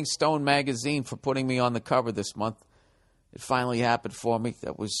Rolling Stone magazine for putting me on the cover this month. It finally happened for me.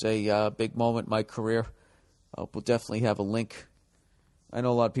 That was a big moment in my career. We'll definitely have a link. I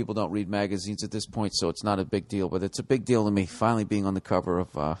know a lot of people don't read magazines at this point, so it's not a big deal, but it's a big deal to me, finally being on the cover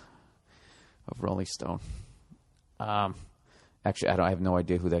of Rolling Stone. Actually, I have no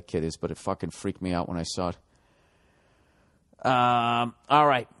idea who that kid is, but it fucking freaked me out when I saw it. All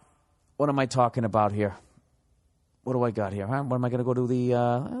right. What am I talking about here? What do I got here? Huh? What am I going to go to the...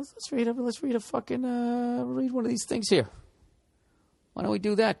 let's read a fucking... read one of these things here. Why don't we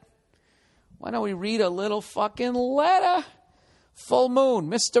do that? Why don't we read a little fucking letter? Full moon,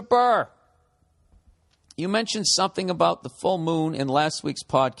 Mr. Burr. You mentioned something about the full moon in last week's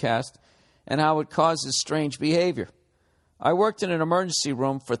podcast and how it causes strange behavior. I worked in an emergency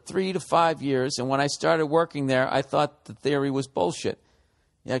room for 3 to 5 years, and when I started working there, I thought the theory was bullshit.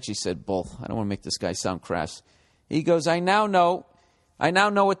 He actually said bull. I don't want to make this guy sound crass. He goes, I now know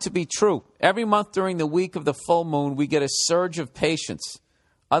it to be true. Every month during the week of the full moon, we get a surge of patients.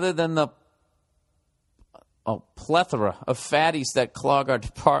 Other than the plethora of fatties that clog our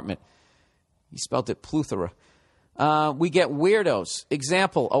department. He spelled it plethora. We get weirdos.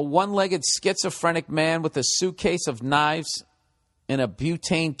 Example, a one-legged schizophrenic man with a suitcase of knives and a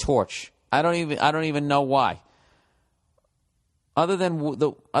butane torch. I don't even know why. Other than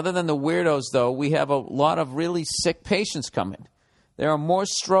the weirdos, though, we have a lot of really sick patients coming. There are more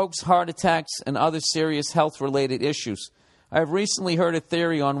strokes, heart attacks, and other serious health-related issues. I have recently heard a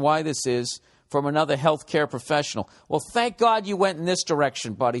theory on why this is from another healthcare professional. Well, thank God you went in this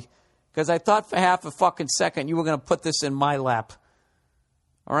direction, buddy, because I thought for half a fucking second you were going to put this in my lap.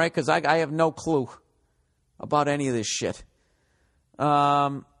 All right, because I have no clue about any of this shit.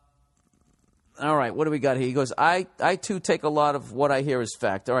 All right, what do we got here? He goes, I too take a lot of what I hear as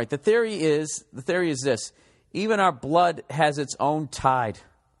fact. All right, the theory is this. Even our blood has its own tide.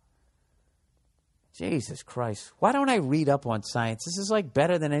 Jesus Christ. Why don't I read up on science? This is like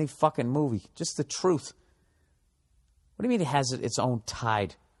better than any fucking movie. Just the truth. What do you mean it has its own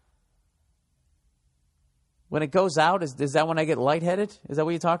tide? When it goes out, is that when I get lightheaded? Is that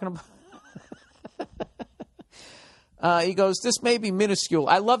what you're talking about? He goes, this may be minuscule.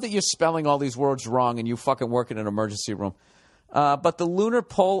 I love that you're spelling all these words wrong and you fucking work in an emergency room. But the lunar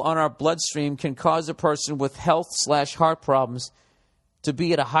pole on our bloodstream can cause a person with health/heart problems to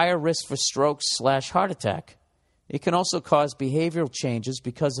be at a higher risk for stroke/heart attack. It can also cause behavioral changes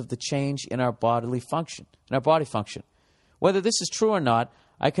because of the change in our bodily function, Whether this is true or not,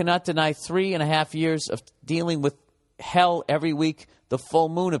 I cannot deny 3.5 years of dealing with hell every week the full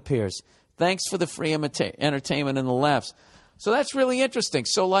moon appears. Thanks for the free entertainment and the laughs. So that's really interesting.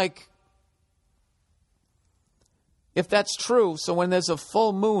 So, like, if that's true, so when there's a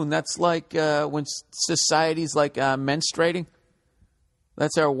full moon, that's like when society's like menstruating.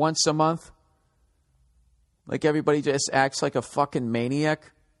 That's our once a month. Like everybody just acts like a fucking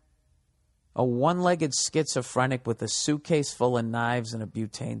maniac. A one-legged schizophrenic with a suitcase full of knives and a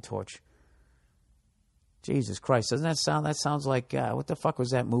butane torch. Jesus Christ, doesn't that sound? That sounds like what the fuck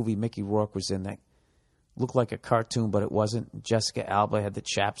was that movie Mickey Rourke was in that looked like a cartoon, but it wasn't. Jessica Alba had the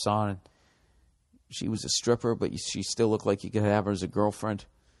chaps on, and she was a stripper, but she still looked like you could have her as a girlfriend.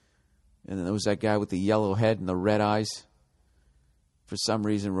 And then there was that guy with the yellow head and the red eyes. For some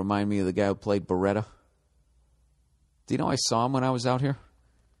reason, remind me of the guy who played Beretta. Do you know I saw him when I was out here?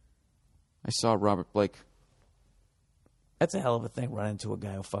 I saw Robert Blake. That's a hell of a thing, run into a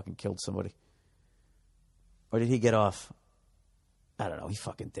guy who fucking killed somebody. Or did he get off? I don't know. He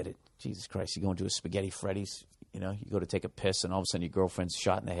fucking did it. Jesus Christ. You go into a Spaghetti Freddy's, you go to take a piss, and all of a sudden your girlfriend's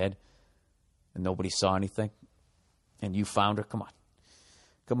shot in the head, and nobody saw anything, and you found her. Come on.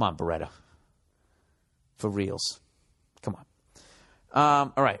 Come on, Beretta. For reals. Come on.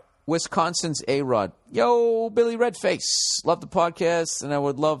 All right. Wisconsin's A-Rod. Yo, Billy Redface. Love the podcast, and I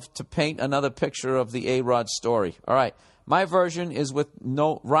would love to paint another picture of the A-Rod story. All right. My version is with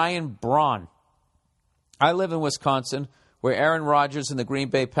Ryan Braun. I live in Wisconsin, where Aaron Rodgers and the Green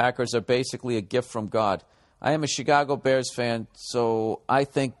Bay Packers are basically a gift from God. I am a Chicago Bears fan, so I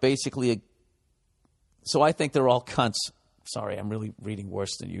think they're all cunts. Sorry, I'm really reading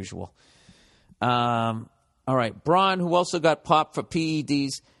worse than usual. All right. Braun, who also got popped for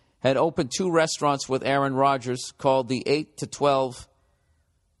PEDs, had opened 2 restaurants with Aaron Rodgers called the 812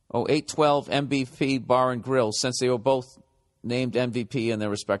 MVP Bar and Grill, since they were both named MVP in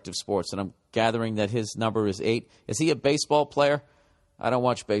their respective sports. And I'm gathering that his number is 8. Is he a baseball player? I don't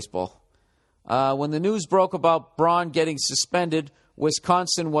watch baseball. When the news broke about Braun getting suspended,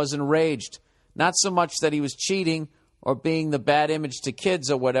 Wisconsin was enraged. Not so much that he was cheating or being the bad image to kids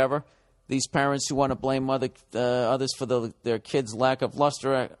or whatever. these parents who want to blame others for their kids' lack of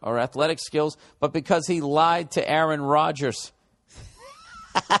luster or athletic skills, but because he lied to Aaron Rodgers.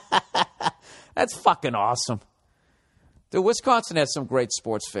 That's fucking awesome. Dude, Wisconsin has some great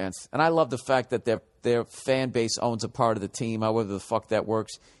sports fans, and I love the fact that their fan base owns a part of the team, however the fuck that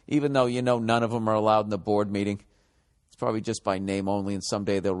works, even though none of them are allowed in the board meeting. It's probably just by name only, and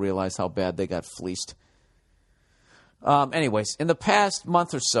someday they'll realize how bad they got fleeced. Anyways, in the past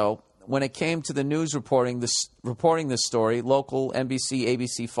month or so, when it came to the news reporting this story, local NBC,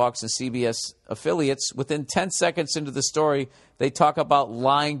 ABC, Fox, and CBS affiliates, within 10 seconds into the story, they talk about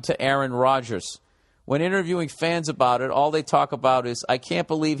lying to Aaron Rodgers. When interviewing fans about it, all they talk about is, I can't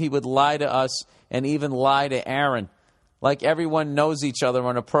believe he would lie to us and even lie to Aaron. Like everyone knows each other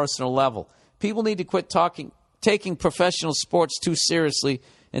on a personal level. People need to quit taking professional sports too seriously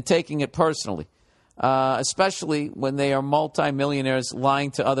and taking it personally. Especially when they are multimillionaires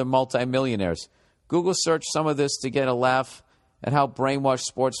lying to other multimillionaires. Google search some of this to get a laugh at how brainwashed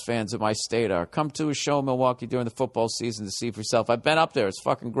sports fans in my state are. Come to a show in Milwaukee during the football season to see for yourself. I've been up there. It's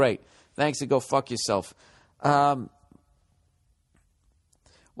fucking great. Thanks, and go fuck yourself. Well,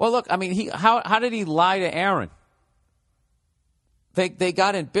 look, I mean, how did he lie to Aaron? They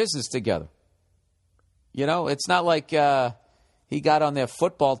got in business together. It's not like he got on their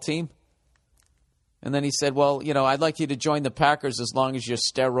football team. And then he said, well, I'd like you to join the Packers as long as you're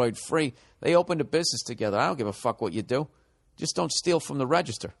steroid free. They opened a business together. I don't give a fuck what you do. Just don't steal from the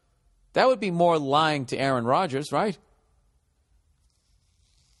register. That would be more lying to Aaron Rodgers, right?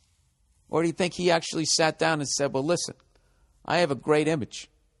 Or do you think he actually sat down and said, well, listen, I have a great image.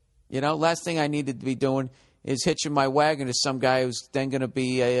 Last thing I needed to be doing is hitching my wagon to some guy who's then going to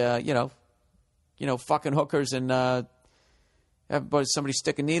be fucking hookers and have somebody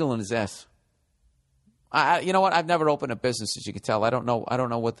stick a needle in his ass. You know what? I've never opened a business, as you can tell. I don't know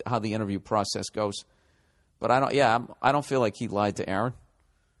how the interview process goes, but I don't feel like he lied to Aaron.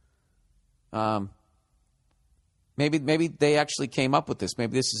 Maybe they actually came up with this.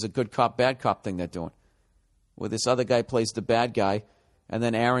 Maybe this is a good cop, bad cop thing they're doing, where this other guy plays the bad guy, and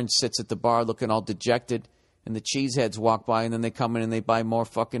then Aaron sits at the bar looking all dejected, and the cheeseheads walk by, and then they come in and they buy more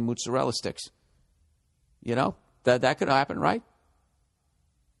fucking mozzarella sticks. That could happen, right?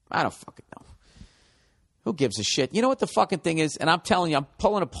 I don't fucking know. Who gives a shit? You know what the fucking thing is? And I'm telling you, I'm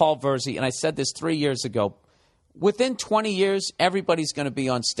pulling a Paul Verzi, and I said this 3 years ago. Within 20 years, everybody's going to be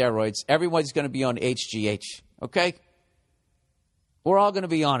on steroids. Everybody's going to be on HGH, okay? We're all going to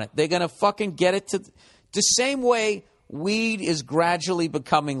be on it. They're going to fucking get it to the same way weed is gradually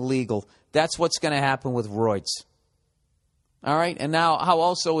becoming legal. That's what's going to happen with roids. All right? And now, how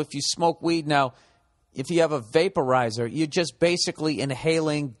also, if you smoke weed now, if you have a vaporizer, you're just basically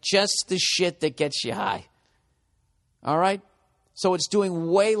inhaling just the shit that gets you high. All right? So it's doing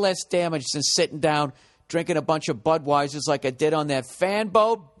way less damage than sitting down, drinking a bunch of Budweisers like I did on that fan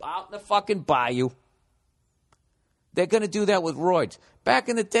boat out in the fucking bayou. They're going to do that with roids. Back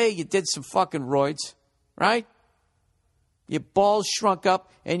in the day, you did some fucking roids, right? Your balls shrunk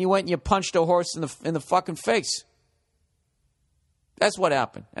up, and you went and you punched a horse in the fucking face. That's what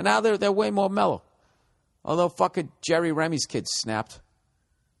happened. And now they're way more mellow. Although fucking Jerry Remy's kids snapped.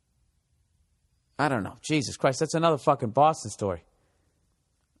 I don't know. Jesus Christ, that's another fucking Boston story.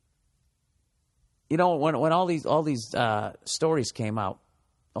 When all these stories came out,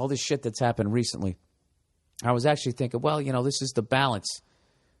 all this shit that's happened recently, I was actually thinking, well, this is the balance.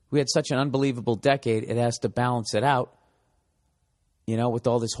 We had such an unbelievable decade, it has to balance it out, with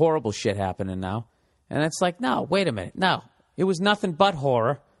all this horrible shit happening now. And it's like, no, wait a minute. No, it was nothing but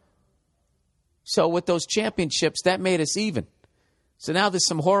horror. So with those championships, that made us even. So now there's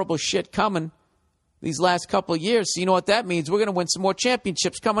some horrible shit coming these last couple of years. So you know what that means? We're going to win some more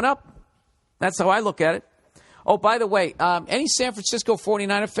championships coming up. That's how I look at it. Oh, by the way, any San Francisco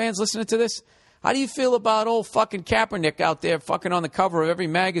 49er fans listening to this? How do you feel about old fucking Kaepernick out there fucking on the cover of every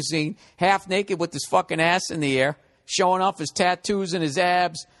magazine, half naked with his fucking ass in the air, showing off his tattoos and his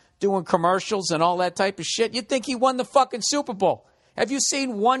abs, doing commercials and all that type of shit? You'd think he won the fucking Super Bowl. Have you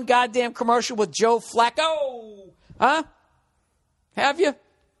seen one goddamn commercial with Joe Flacco? Huh? Have you?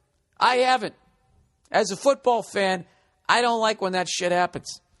 I haven't. As a football fan, I don't like when that shit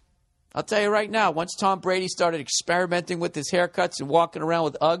happens. I'll tell you right now, once Tom Brady started experimenting with his haircuts and walking around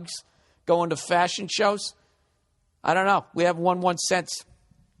with Uggs, going to fashion shows, I don't know. We haven't won 1 cent.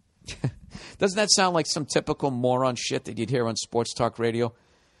 Doesn't that sound like some typical moron shit that you'd hear on sports talk radio?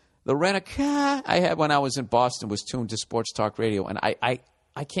 The rent-a-car I had when I was in Boston was tuned to sports talk radio, and I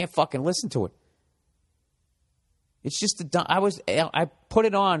can't fucking listen to it. It's just I put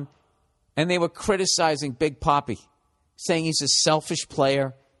it on, and they were criticizing Big Papi, saying he's a selfish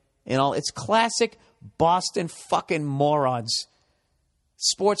player. It's classic Boston fucking morons,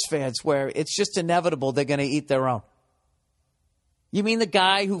 sports fans, where it's just inevitable they're going to eat their own. You mean the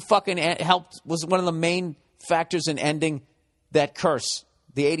guy who fucking was one of the main factors in ending that curse,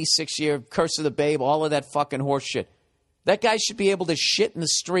 the 86-year curse of the babe, all of that fucking horse shit? That guy should be able to shit in the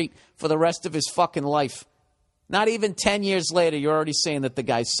street for the rest of his fucking life. Not even 10 years later, you're already saying that the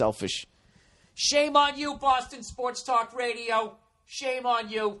guy's selfish. Shame on you, Boston Sports Talk Radio. Shame on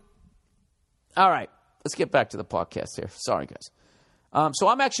you. All right, let's get back to the podcast here. Sorry, guys. So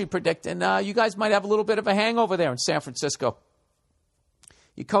I'm actually predicting you guys might have a little bit of a hangover there in San Francisco.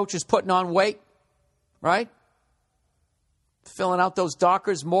 Your coach is putting on weight, right? Filling out those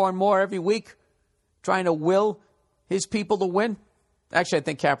Dockers more and more every week, trying to will his people to win. Actually, I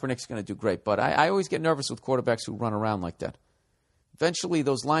think Kaepernick's going to do great, but I always get nervous with quarterbacks who run around like that. Eventually,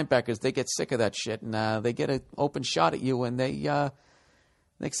 those linebackers, they get sick of that shit, and they get an open shot at you, and they,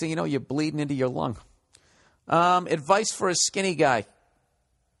 next thing you know, you're bleeding into your lung. Advice for a skinny guy.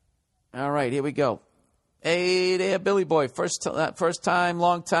 All right, here we go. Hey there, Billy Boy. First time,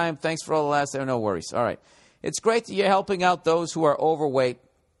 long time. Thanks for all the last there. No worries. All right. It's great that you're helping out those who are overweight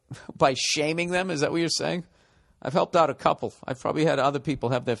by shaming them. Is that what you're saying? I've helped out a couple. I've probably had other people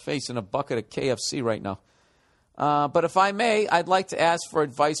have their face in a bucket of KFC right now. But if I may, I'd like to ask for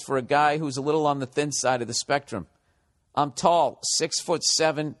advice for a guy who's a little on the thin side of the spectrum. I'm tall,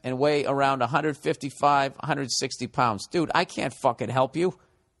 6'7", and weigh around 155, 160 pounds. Dude, I can't fucking help you.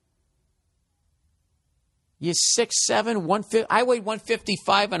 You're 6'7", 150. I weighed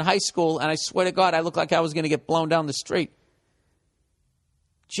 155 in high school, and I swear to God, I looked like I was going to get blown down the street.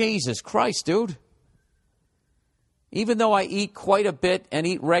 Jesus Christ, dude. Even though I eat quite a bit and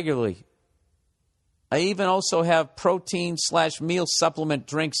eat regularly, I even also have protein/meal supplement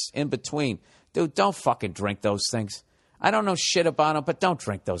drinks in between. Dude, don't fucking drink those things. I don't know shit about them, but don't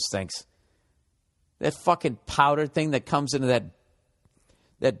drink those things. That fucking powder thing that comes into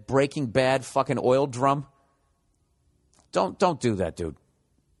that Breaking Bad fucking oil drum. Don't do that, dude.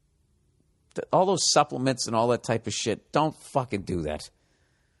 All those supplements and all that type of shit, don't fucking do that.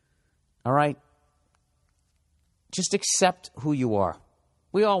 All right? Just accept who you are.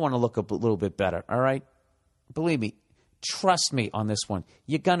 We all want to look a little bit better, all right? Believe me, trust me on this one.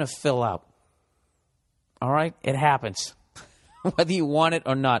 You're going to fill out. All right? It happens, whether you want it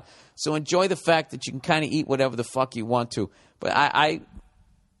or not. So enjoy the fact that you can kind of eat whatever the fuck you want to. But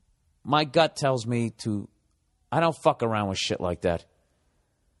my gut tells me I don't fuck around with shit like that.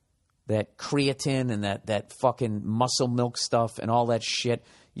 That creatine and that fucking muscle milk stuff and all that shit.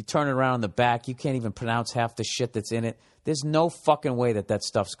 You turn it around in the back, you can't even pronounce half the shit that's in it. There's no fucking way that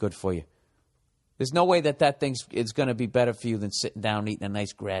stuff's good for you. There's no way that thing is going to be better for you than sitting down and eating a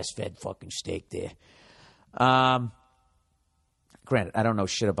nice grass-fed fucking steak there. Granted, I don't know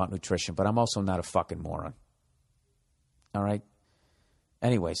shit about nutrition, but I'm also not a fucking moron. All right?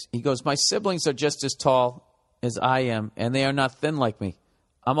 Anyways, he goes, my siblings are just as tall as I am, and they are not thin like me.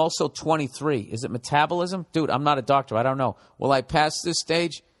 I'm also 23. Is it metabolism? Dude, I'm not a doctor. I don't know. Will I pass this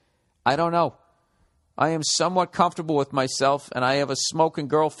stage? I don't know. I am somewhat comfortable with myself, and I have a smoking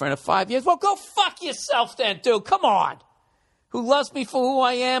girlfriend of 5 years. Well, go fuck yourself then, dude. Come on. Who loves me for who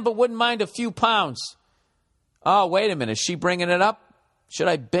I am but wouldn't mind a few pounds. Oh, wait a minute. Is she bringing it up? Should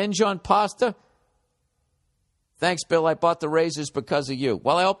I binge on pasta? Thanks, Bill. I bought the razors because of you.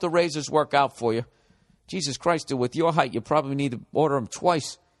 Well, I hope the razors work out for you. Jesus Christ, dude, with your height, you probably need to order them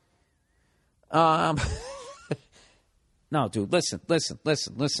twice. No, dude, listen.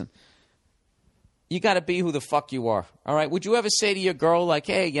 You got to be who the fuck you are, all right? Would you ever say to your girl, like,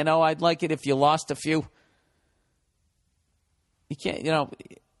 hey, I'd like it if you lost a few? You can't,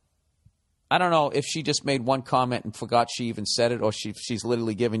 I don't know if she just made one comment and forgot she even said it, or she's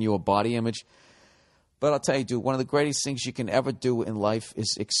literally giving you a body image. But I'll tell you, dude, one of the greatest things you can ever do in life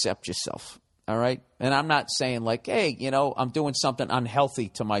is accept yourself. All right? And I'm not saying like, hey, I'm doing something unhealthy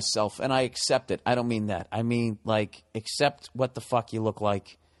to myself and I accept it. I don't mean that. I mean, like, accept what the fuck you look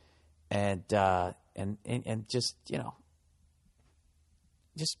like and just,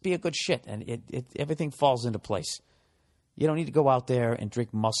 just be a good shit. And everything falls into place. You don't need to go out there and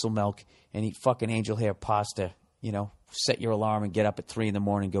drink muscle milk and eat fucking angel hair pasta, set your alarm and get up at 3 a.m.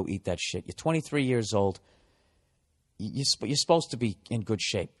 and go eat that shit. You're 23 years old. You're supposed to be in good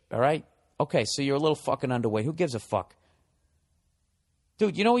shape, all right? Okay, so you're a little fucking underweight. Who gives a fuck?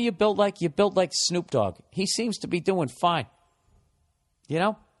 Dude, you know what you built like? You built like Snoop Dogg. He seems to be doing fine.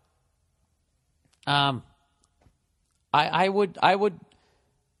 I would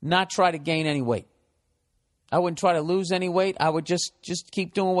not try to gain any weight. I wouldn't try to lose any weight. I would just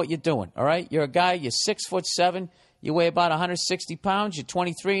keep doing what you're doing, all right? You're a guy, you're 6'7", You weigh about 160 pounds, you're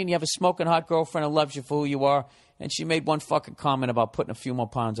 23, and you have a smoking hot girlfriend who loves you for who you are, and she made one fucking comment about putting a few more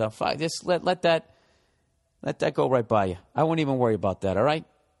pounds on. Just let that go right by you. I wouldn't even worry about that, all right?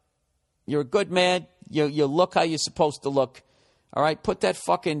 You're a good man. You look how you're supposed to look. All right? Put that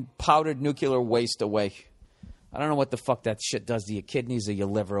fucking powdered nuclear waste away. I don't know what the fuck that shit does to your kidneys or your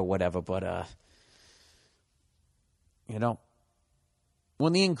liver or whatever, but, you know,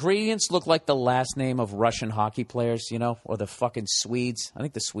 when the ingredients look like the last name of Russian hockey players, you know, or the fucking Swedes. I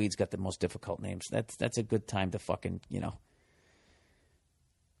think the Swedes got the most difficult names. That's a good time to fucking, you know.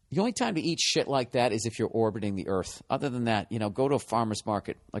 The only time to eat shit like that is if you're orbiting the Earth. Other than that, you know, go to a farmer's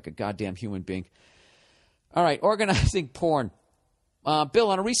market like a goddamn human being. All right, organizing porn. Bill,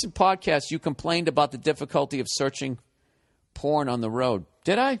 on a recent podcast, you complained about the difficulty of searching porn on the road.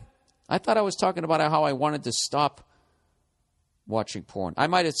 Did I? I thought I was talking about how I wanted to stop watching porn. I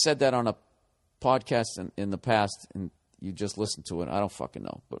might have said that on a podcast in the past, and you just listened to it. I don't fucking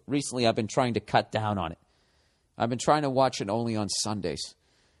know. But recently, I've been trying to cut down on it. I've been trying to watch it only on Sundays.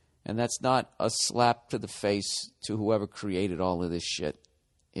 And that's not a slap to the face to whoever created all of this shit.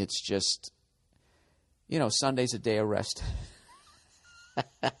 It's just, you know, Sunday's a day of rest.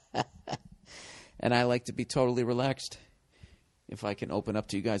 And I like to be totally relaxed. If I can open up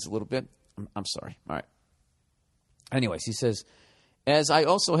to you guys a little bit. I'm sorry. All right. Anyways, he says, as I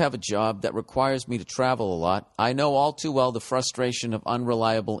also have a job that requires me to travel a lot, I know all too well the frustration of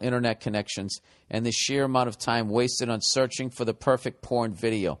unreliable internet connections and the sheer amount of time wasted on searching for the perfect porn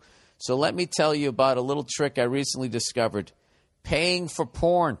video. So let me tell you about a little trick I recently discovered. Paying for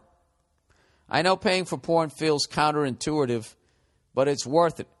porn. I know paying for porn feels counterintuitive, but it's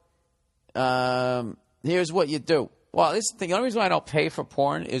worth it. Here's what you do. Well, this is the thing. The only reason why I don't pay for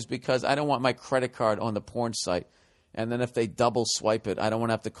porn is because I don't want my credit card on the porn site. And then if they double swipe it, I don't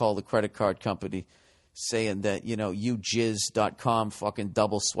want to have to call the credit card company saying that, you know, youjizz.com fucking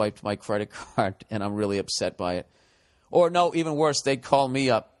double swiped my credit card and I'm really upset by it. Or no, even worse, they'd call me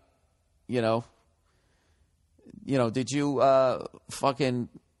up, you know, did you fucking,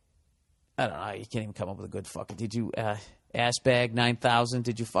 I don't know, you can't even come up with a good fucking, did you Assbag 9000,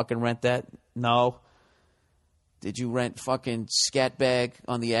 did you fucking rent that? No. Did you rent fucking Scatbag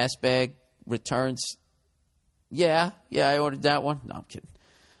on the Assbag returns? Yeah, I ordered that one. No, I'm kidding.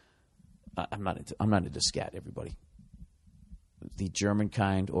 I'm not into scat, everybody. The German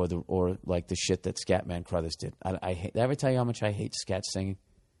kind or like the shit that Scatman Crothers did. I hate. Did I ever tell you how much I hate scat singing?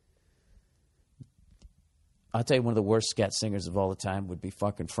 I'll tell you one of the worst scat singers of all the time would be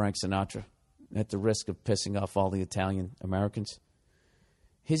fucking Frank Sinatra. At the risk of pissing off all the Italian Americans.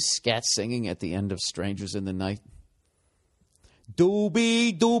 His scat singing at the end of Strangers in the Night.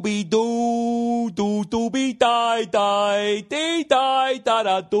 Doobie doobie doo, doo doobie die die, dee die da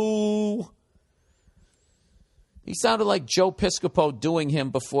da doo. He sounded like Joe Piscopo doing him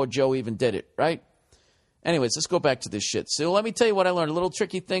before Joe even did it, right? Anyways, let's go back to this shit. So let me tell you what I learned. A little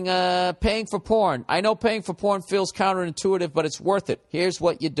tricky thing, paying for porn. I know paying for porn feels counterintuitive, but it's worth it. Here's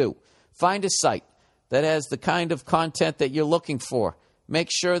what you do. Find a site that has the kind of content that you're looking for. Make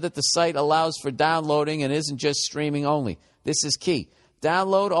sure that the site allows for downloading and isn't just streaming only. This is key.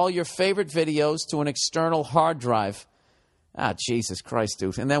 Download all your favorite videos to an external hard drive. Jesus Christ,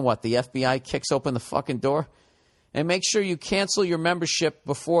 dude. And then what? The FBI kicks open the fucking door? And make sure you cancel your membership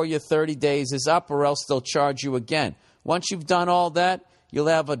before your 30 days is up or else they'll charge you again. Once you've done all that, you'll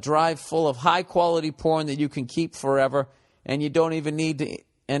have a drive full of high-quality porn that you can keep forever, and you don't even need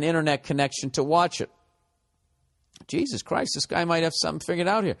an internet connection to watch it. Jesus Christ, this guy might have something figured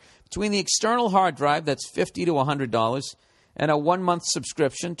out here. Between the external hard drive, that's $50 to $100, and a 1-month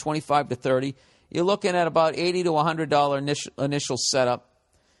subscription, $25 to $30, you're looking at about $80 to $100 initial setup.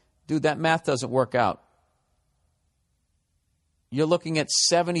 Dude, that math doesn't work out. You're looking at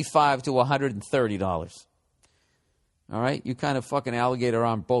 $75 to $130. All right? You kind of fucking alligator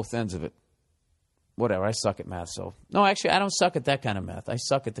on both ends of it. Whatever, I suck at math, so. No, actually, I don't suck at that kind of math. I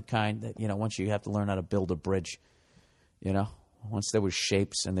suck at the kind that, once you have to learn how to build a bridge, Once there was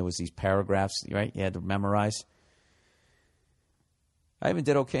shapes and there was these paragraphs, right, you had to memorize. I even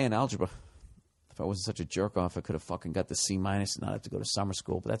did okay in algebra. If I wasn't such a jerk-off, I could have fucking got the C- and not have to go to summer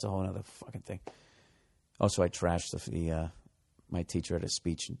school, but that's a whole other fucking thing. Also, I trashed my teacher had a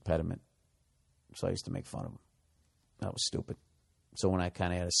speech impediment, so I used to make fun of him. That was stupid. So when I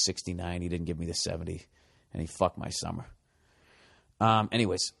kind of had a 69, he didn't give me the 70, and he fucked my summer.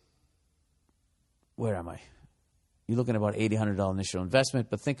 Anyways, where am I? You're looking at about $800 initial investment,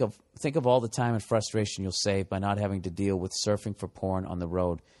 but think of all the time and frustration you'll save by not having to deal with surfing for porn on the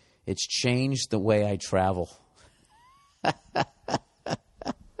road. It's changed the way I travel.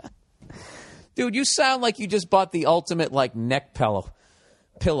 Dude, Dude, you sound like you just bought the ultimate, like, neck pillow.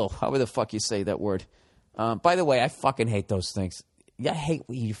 However the fuck you say that word. By the way, I fucking hate those things. Yeah, I hate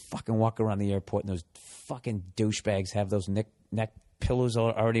when you fucking walk around the airport and those fucking douchebags have those neck pillows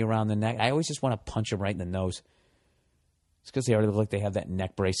already around the neck. I always just want to punch them right in the nose. It's because they already look like they have that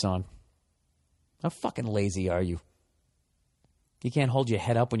neck brace on. How fucking lazy are you? You can't hold your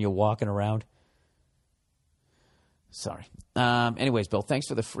head up when you're walking around. Sorry. Anyways, Bill, thanks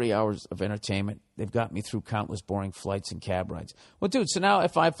for the free hours of entertainment. They've got me through countless boring flights and cab rides. Well, dude, so now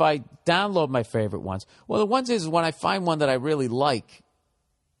if I download my favorite ones, well, the ones is when I find one that I really like,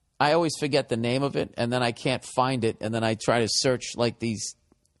 I always forget the name of it, and then I can't find it, and then I try to search like these.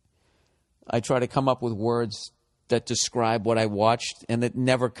 I try to come up with words that describe what I watched, and it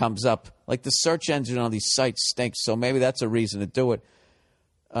never comes up. Like the search engine on these sites stinks, so maybe that's a reason to do it.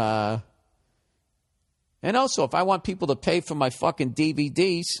 And also, if I want people to pay for my fucking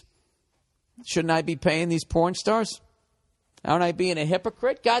DVDs, shouldn't I be paying these porn stars? Aren't I being a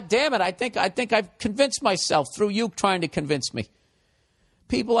hypocrite? God damn it, I think I've convinced myself through you trying to convince me.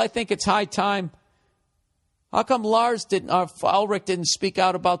 People, I think it's high time. How come Ulrich didn't speak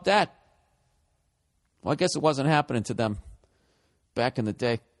out about that? Well, I guess it wasn't happening to them back in the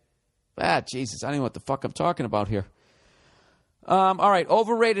day. Jesus, I don't know what the fuck I'm talking about here. All right,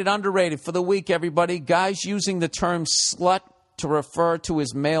 overrated, underrated for the week, everybody. Guys using the term slut to refer to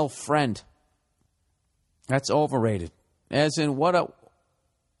his male friend. That's overrated. As in, what up,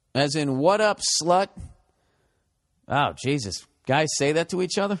 slut? Oh, Jesus. Guys say that to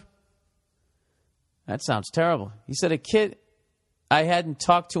each other? That sounds terrible. He said a kid I hadn't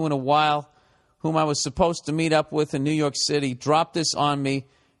talked to in a while, whom I was supposed to meet up with in New York City, dropped this on me.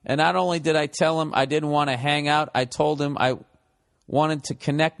 And not only did I tell him I didn't want to hang out, I told him I wanted to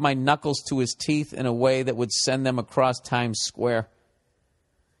connect my knuckles to his teeth in a way that would send them across Times Square.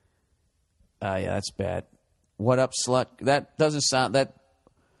 Yeah, that's bad. What up, slut? That doesn't sound... That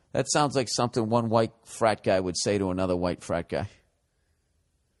sounds like something one white frat guy would say to another white frat guy.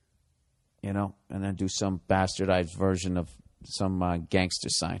 You know? And then do some bastardized version of some gangster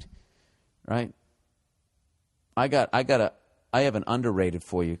sign. Right? I have an underrated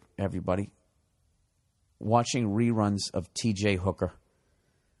for you, everybody. Watching reruns of T.J. Hooker.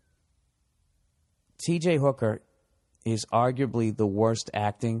 T.J. Hooker is arguably the worst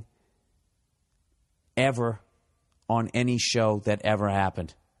acting ever on any show that ever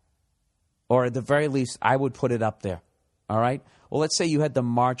happened. Or at the very least, I would put it up there. All right? Well, let's say you had the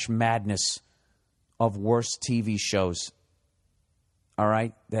March Madness of worst TV shows. All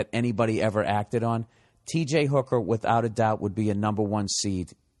right? That anybody ever acted on. T.J. Hooker, without a doubt, would be a number one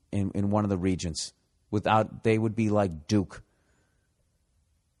seed in one of the regions. They would be like Duke.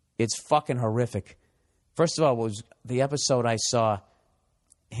 It's fucking horrific. First of all, was the episode I saw,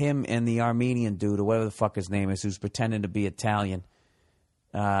 him and the Armenian dude, or whatever the fuck his name is, who's pretending to be Italian,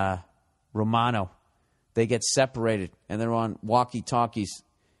 Romano. They get separated, and they're on walkie-talkies,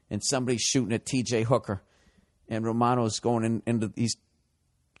 and somebody's shooting at T.J. Hooker. And Romano's going he's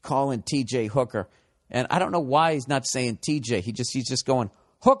calling T.J. Hooker. And I don't know why he's not saying T.J. He's just going,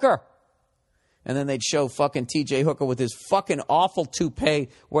 Hooker! And then they'd show fucking T.J. Hooker with his fucking awful toupee,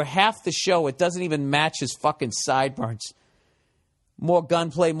 where half the show, it doesn't even match his fucking sideburns. More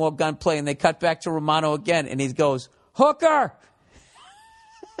gunplay. And they cut back to Romano again, and he goes, Hooker!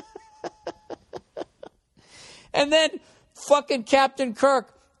 And then fucking Captain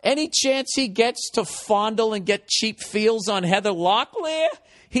Kirk, any chance he gets to fondle and get cheap feels on Heather Locklear,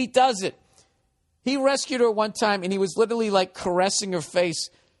 he does it. He rescued her one time, and he was literally like caressing her face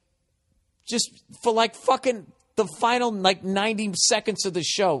just for like fucking the final like 90 seconds of the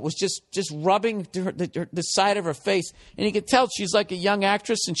show. It was just rubbing the side of her face. And you could tell she's like a young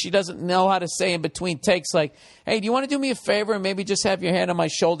actress, and she doesn't know how to say in between takes like, hey, do you want to do me a favor and maybe just have your hand on my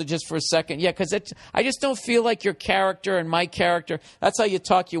shoulder just for a second? Yeah, because I just don't feel like your character and my character. That's how you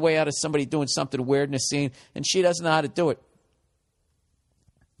talk your way out of somebody doing something weird in a scene, and she doesn't know how to do it.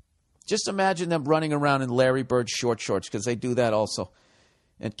 Just imagine them running around in Larry Bird short shorts, because they do that also.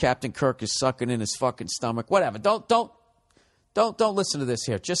 And Captain Kirk is sucking in his fucking stomach. Whatever. Don't listen to this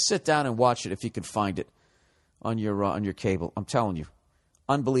here. Just sit down and watch it if you can find it on your cable. I'm telling you,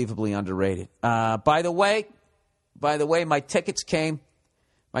 unbelievably underrated. By the way, my tickets came.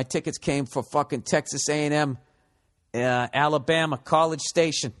 My tickets came for fucking Texas A&M, Alabama, College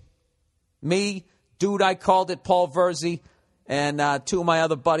Station. Me, dude, I called it, Paul Verzi. And two of my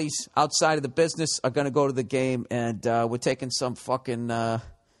other buddies outside of the business are going to go to the game. And we're taking some fucking...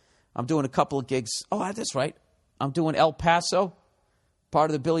 I'm doing a couple of gigs. Oh, that's right. I'm doing El Paso, part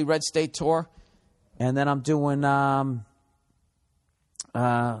of the Billy Red State Tour. And then I'm doing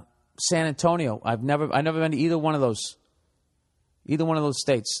San Antonio. I've never been to either one of those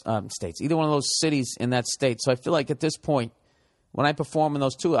states, either one of those cities in that state. So I feel like at this point, when I perform in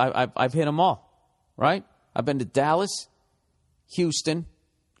those two, I've hit them all, right? I've been to Dallas, Houston,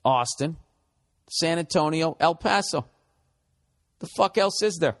 Austin, San Antonio, El Paso. The fuck else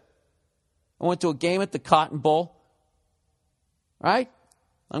is there? I went to a game at the Cotton Bowl, right?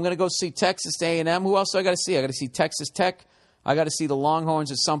 I'm going to go see Texas A&M. Who else do I got to see? I got to see Texas Tech. I got to see the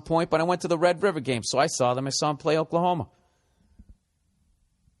Longhorns at some point, but I went to the Red River game, so I saw them. I saw them play Oklahoma.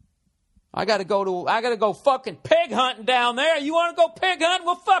 I got to go fucking pig hunting down there. You want to go pig hunting?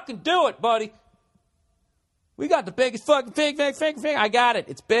 We'll fucking do it, buddy. We got the biggest fucking pig. I got it.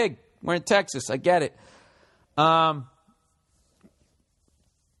 It's big. We're in Texas. I get it. Yeah.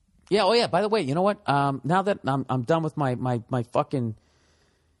 Oh yeah. By the way, you know what? Now that I'm done with my fucking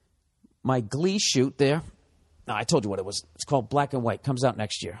Glee shoot there. No, I told you what it was. It's called Black and White. Comes out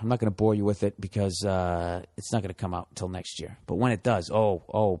next year. I'm not going to bore you with it because it's not going to come out until next year. But when it does,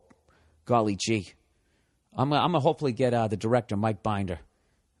 golly gee, I'm gonna hopefully get the director Mike Binder,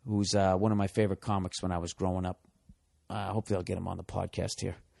 who's one of my favorite comics when I was growing up. Hopefully I'll get him on the podcast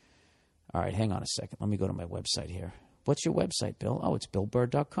here. All right, hang on a second. Let me go to my website here. What's your website, Bill? Oh, it's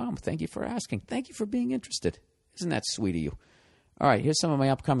BillBurr.com. Thank you for asking. Thank you for being interested. Isn't that sweet of you? All right, here's some of my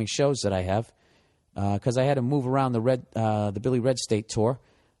upcoming shows that I have because I had to move around the Billy Red State tour.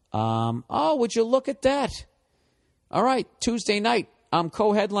 Would you look at that? All right, Tuesday night, I'm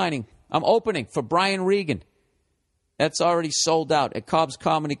co-headlining. I'm opening for Brian Regan. That's already sold out at Cobb's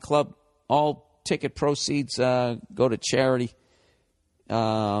Comedy Club. All ticket proceeds go to charity.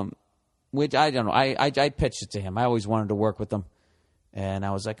 Which I don't know. I pitched it to him. I always wanted to work with him. And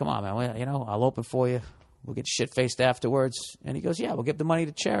I was like, come on, man. Well, I'll open for you. We'll get shit-faced afterwards. And he goes, yeah, we'll give the money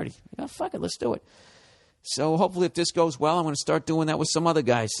to charity. Yeah, fuck it. Let's do it. So hopefully if this goes well, I'm going to start doing that with some other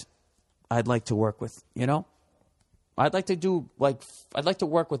guys I'd like to work with, I'd like to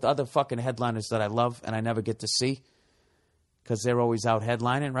work with other fucking headliners that I love and I never get to see because they're always out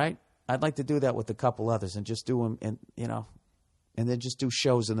headlining, right? I'd like to do that with a couple others and just do them, and then just do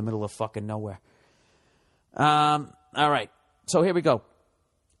shows in the middle of fucking nowhere. All right. So here we go.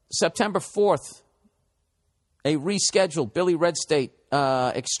 September 4th, a rescheduled Billy Red State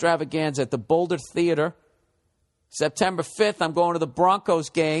extravaganza at the Boulder Theater. September 5th, I'm going to the Broncos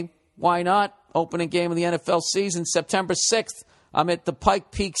game. Why not? Opening game of the NFL season. September 6th, I'm at the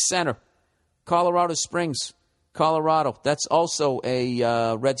Pike Peak Center, Colorado Springs, Colorado. That's also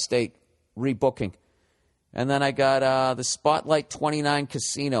a Red State rebooking. And then I got the Spotlight 29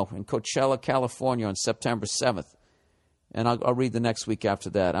 Casino in Coachella, California on September 7th. And I'll read the next week after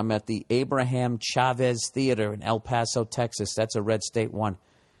that. I'm at the Abraham Chavez Theater in El Paso, Texas. That's a Red State one.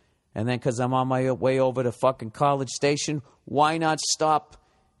 And then because I'm on my way over to fucking College Station, why not stop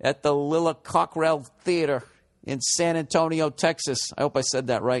at the Lilla Cockrell Theater in San Antonio, Texas? I hope I said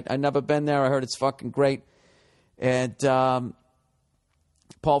that right. I've never been there. I heard it's fucking great. And Paul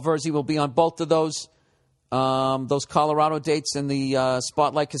Verzi will be on both of those. Those Colorado dates in the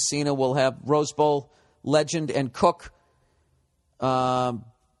Spotlight Casino will have Rose Bowl legend and cook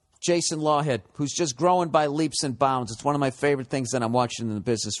Jason Lawhead, who's just growing by leaps and bounds. It's one of my favorite things that I'm watching in the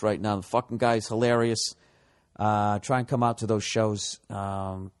business right now. The fucking guy's hilarious. Try and come out to those shows.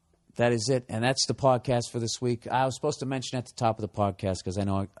 That is it. And that's the podcast for this week. I was supposed to mention at the top of the podcast because I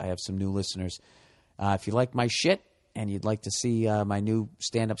know I have some new listeners. If you like my shit and you'd like to see my new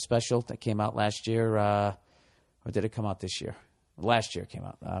stand-up special that came out last year, or did it come out this year? Last year it came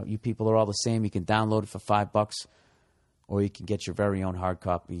out. You people are all the same. You can download it for $5, or you can get your very own hard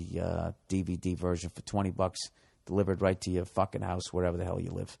copy DVD version for $20, delivered right to your fucking house, wherever the hell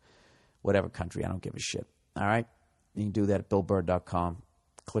you live. Whatever country, I don't give a shit. All right? You can do that at BillBurr.com.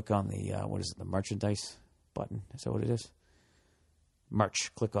 Click on the, the merchandise button. Is that what it is?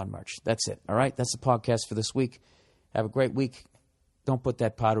 Merch. Click on merch. That's it. All right? That's the podcast for this week. Have a great week. Don't put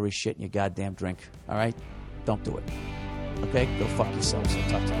that powdery shit in your goddamn drink. All right? Don't do it. Okay? Go fuck yourselves. I'll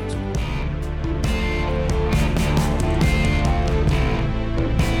talk to you next week.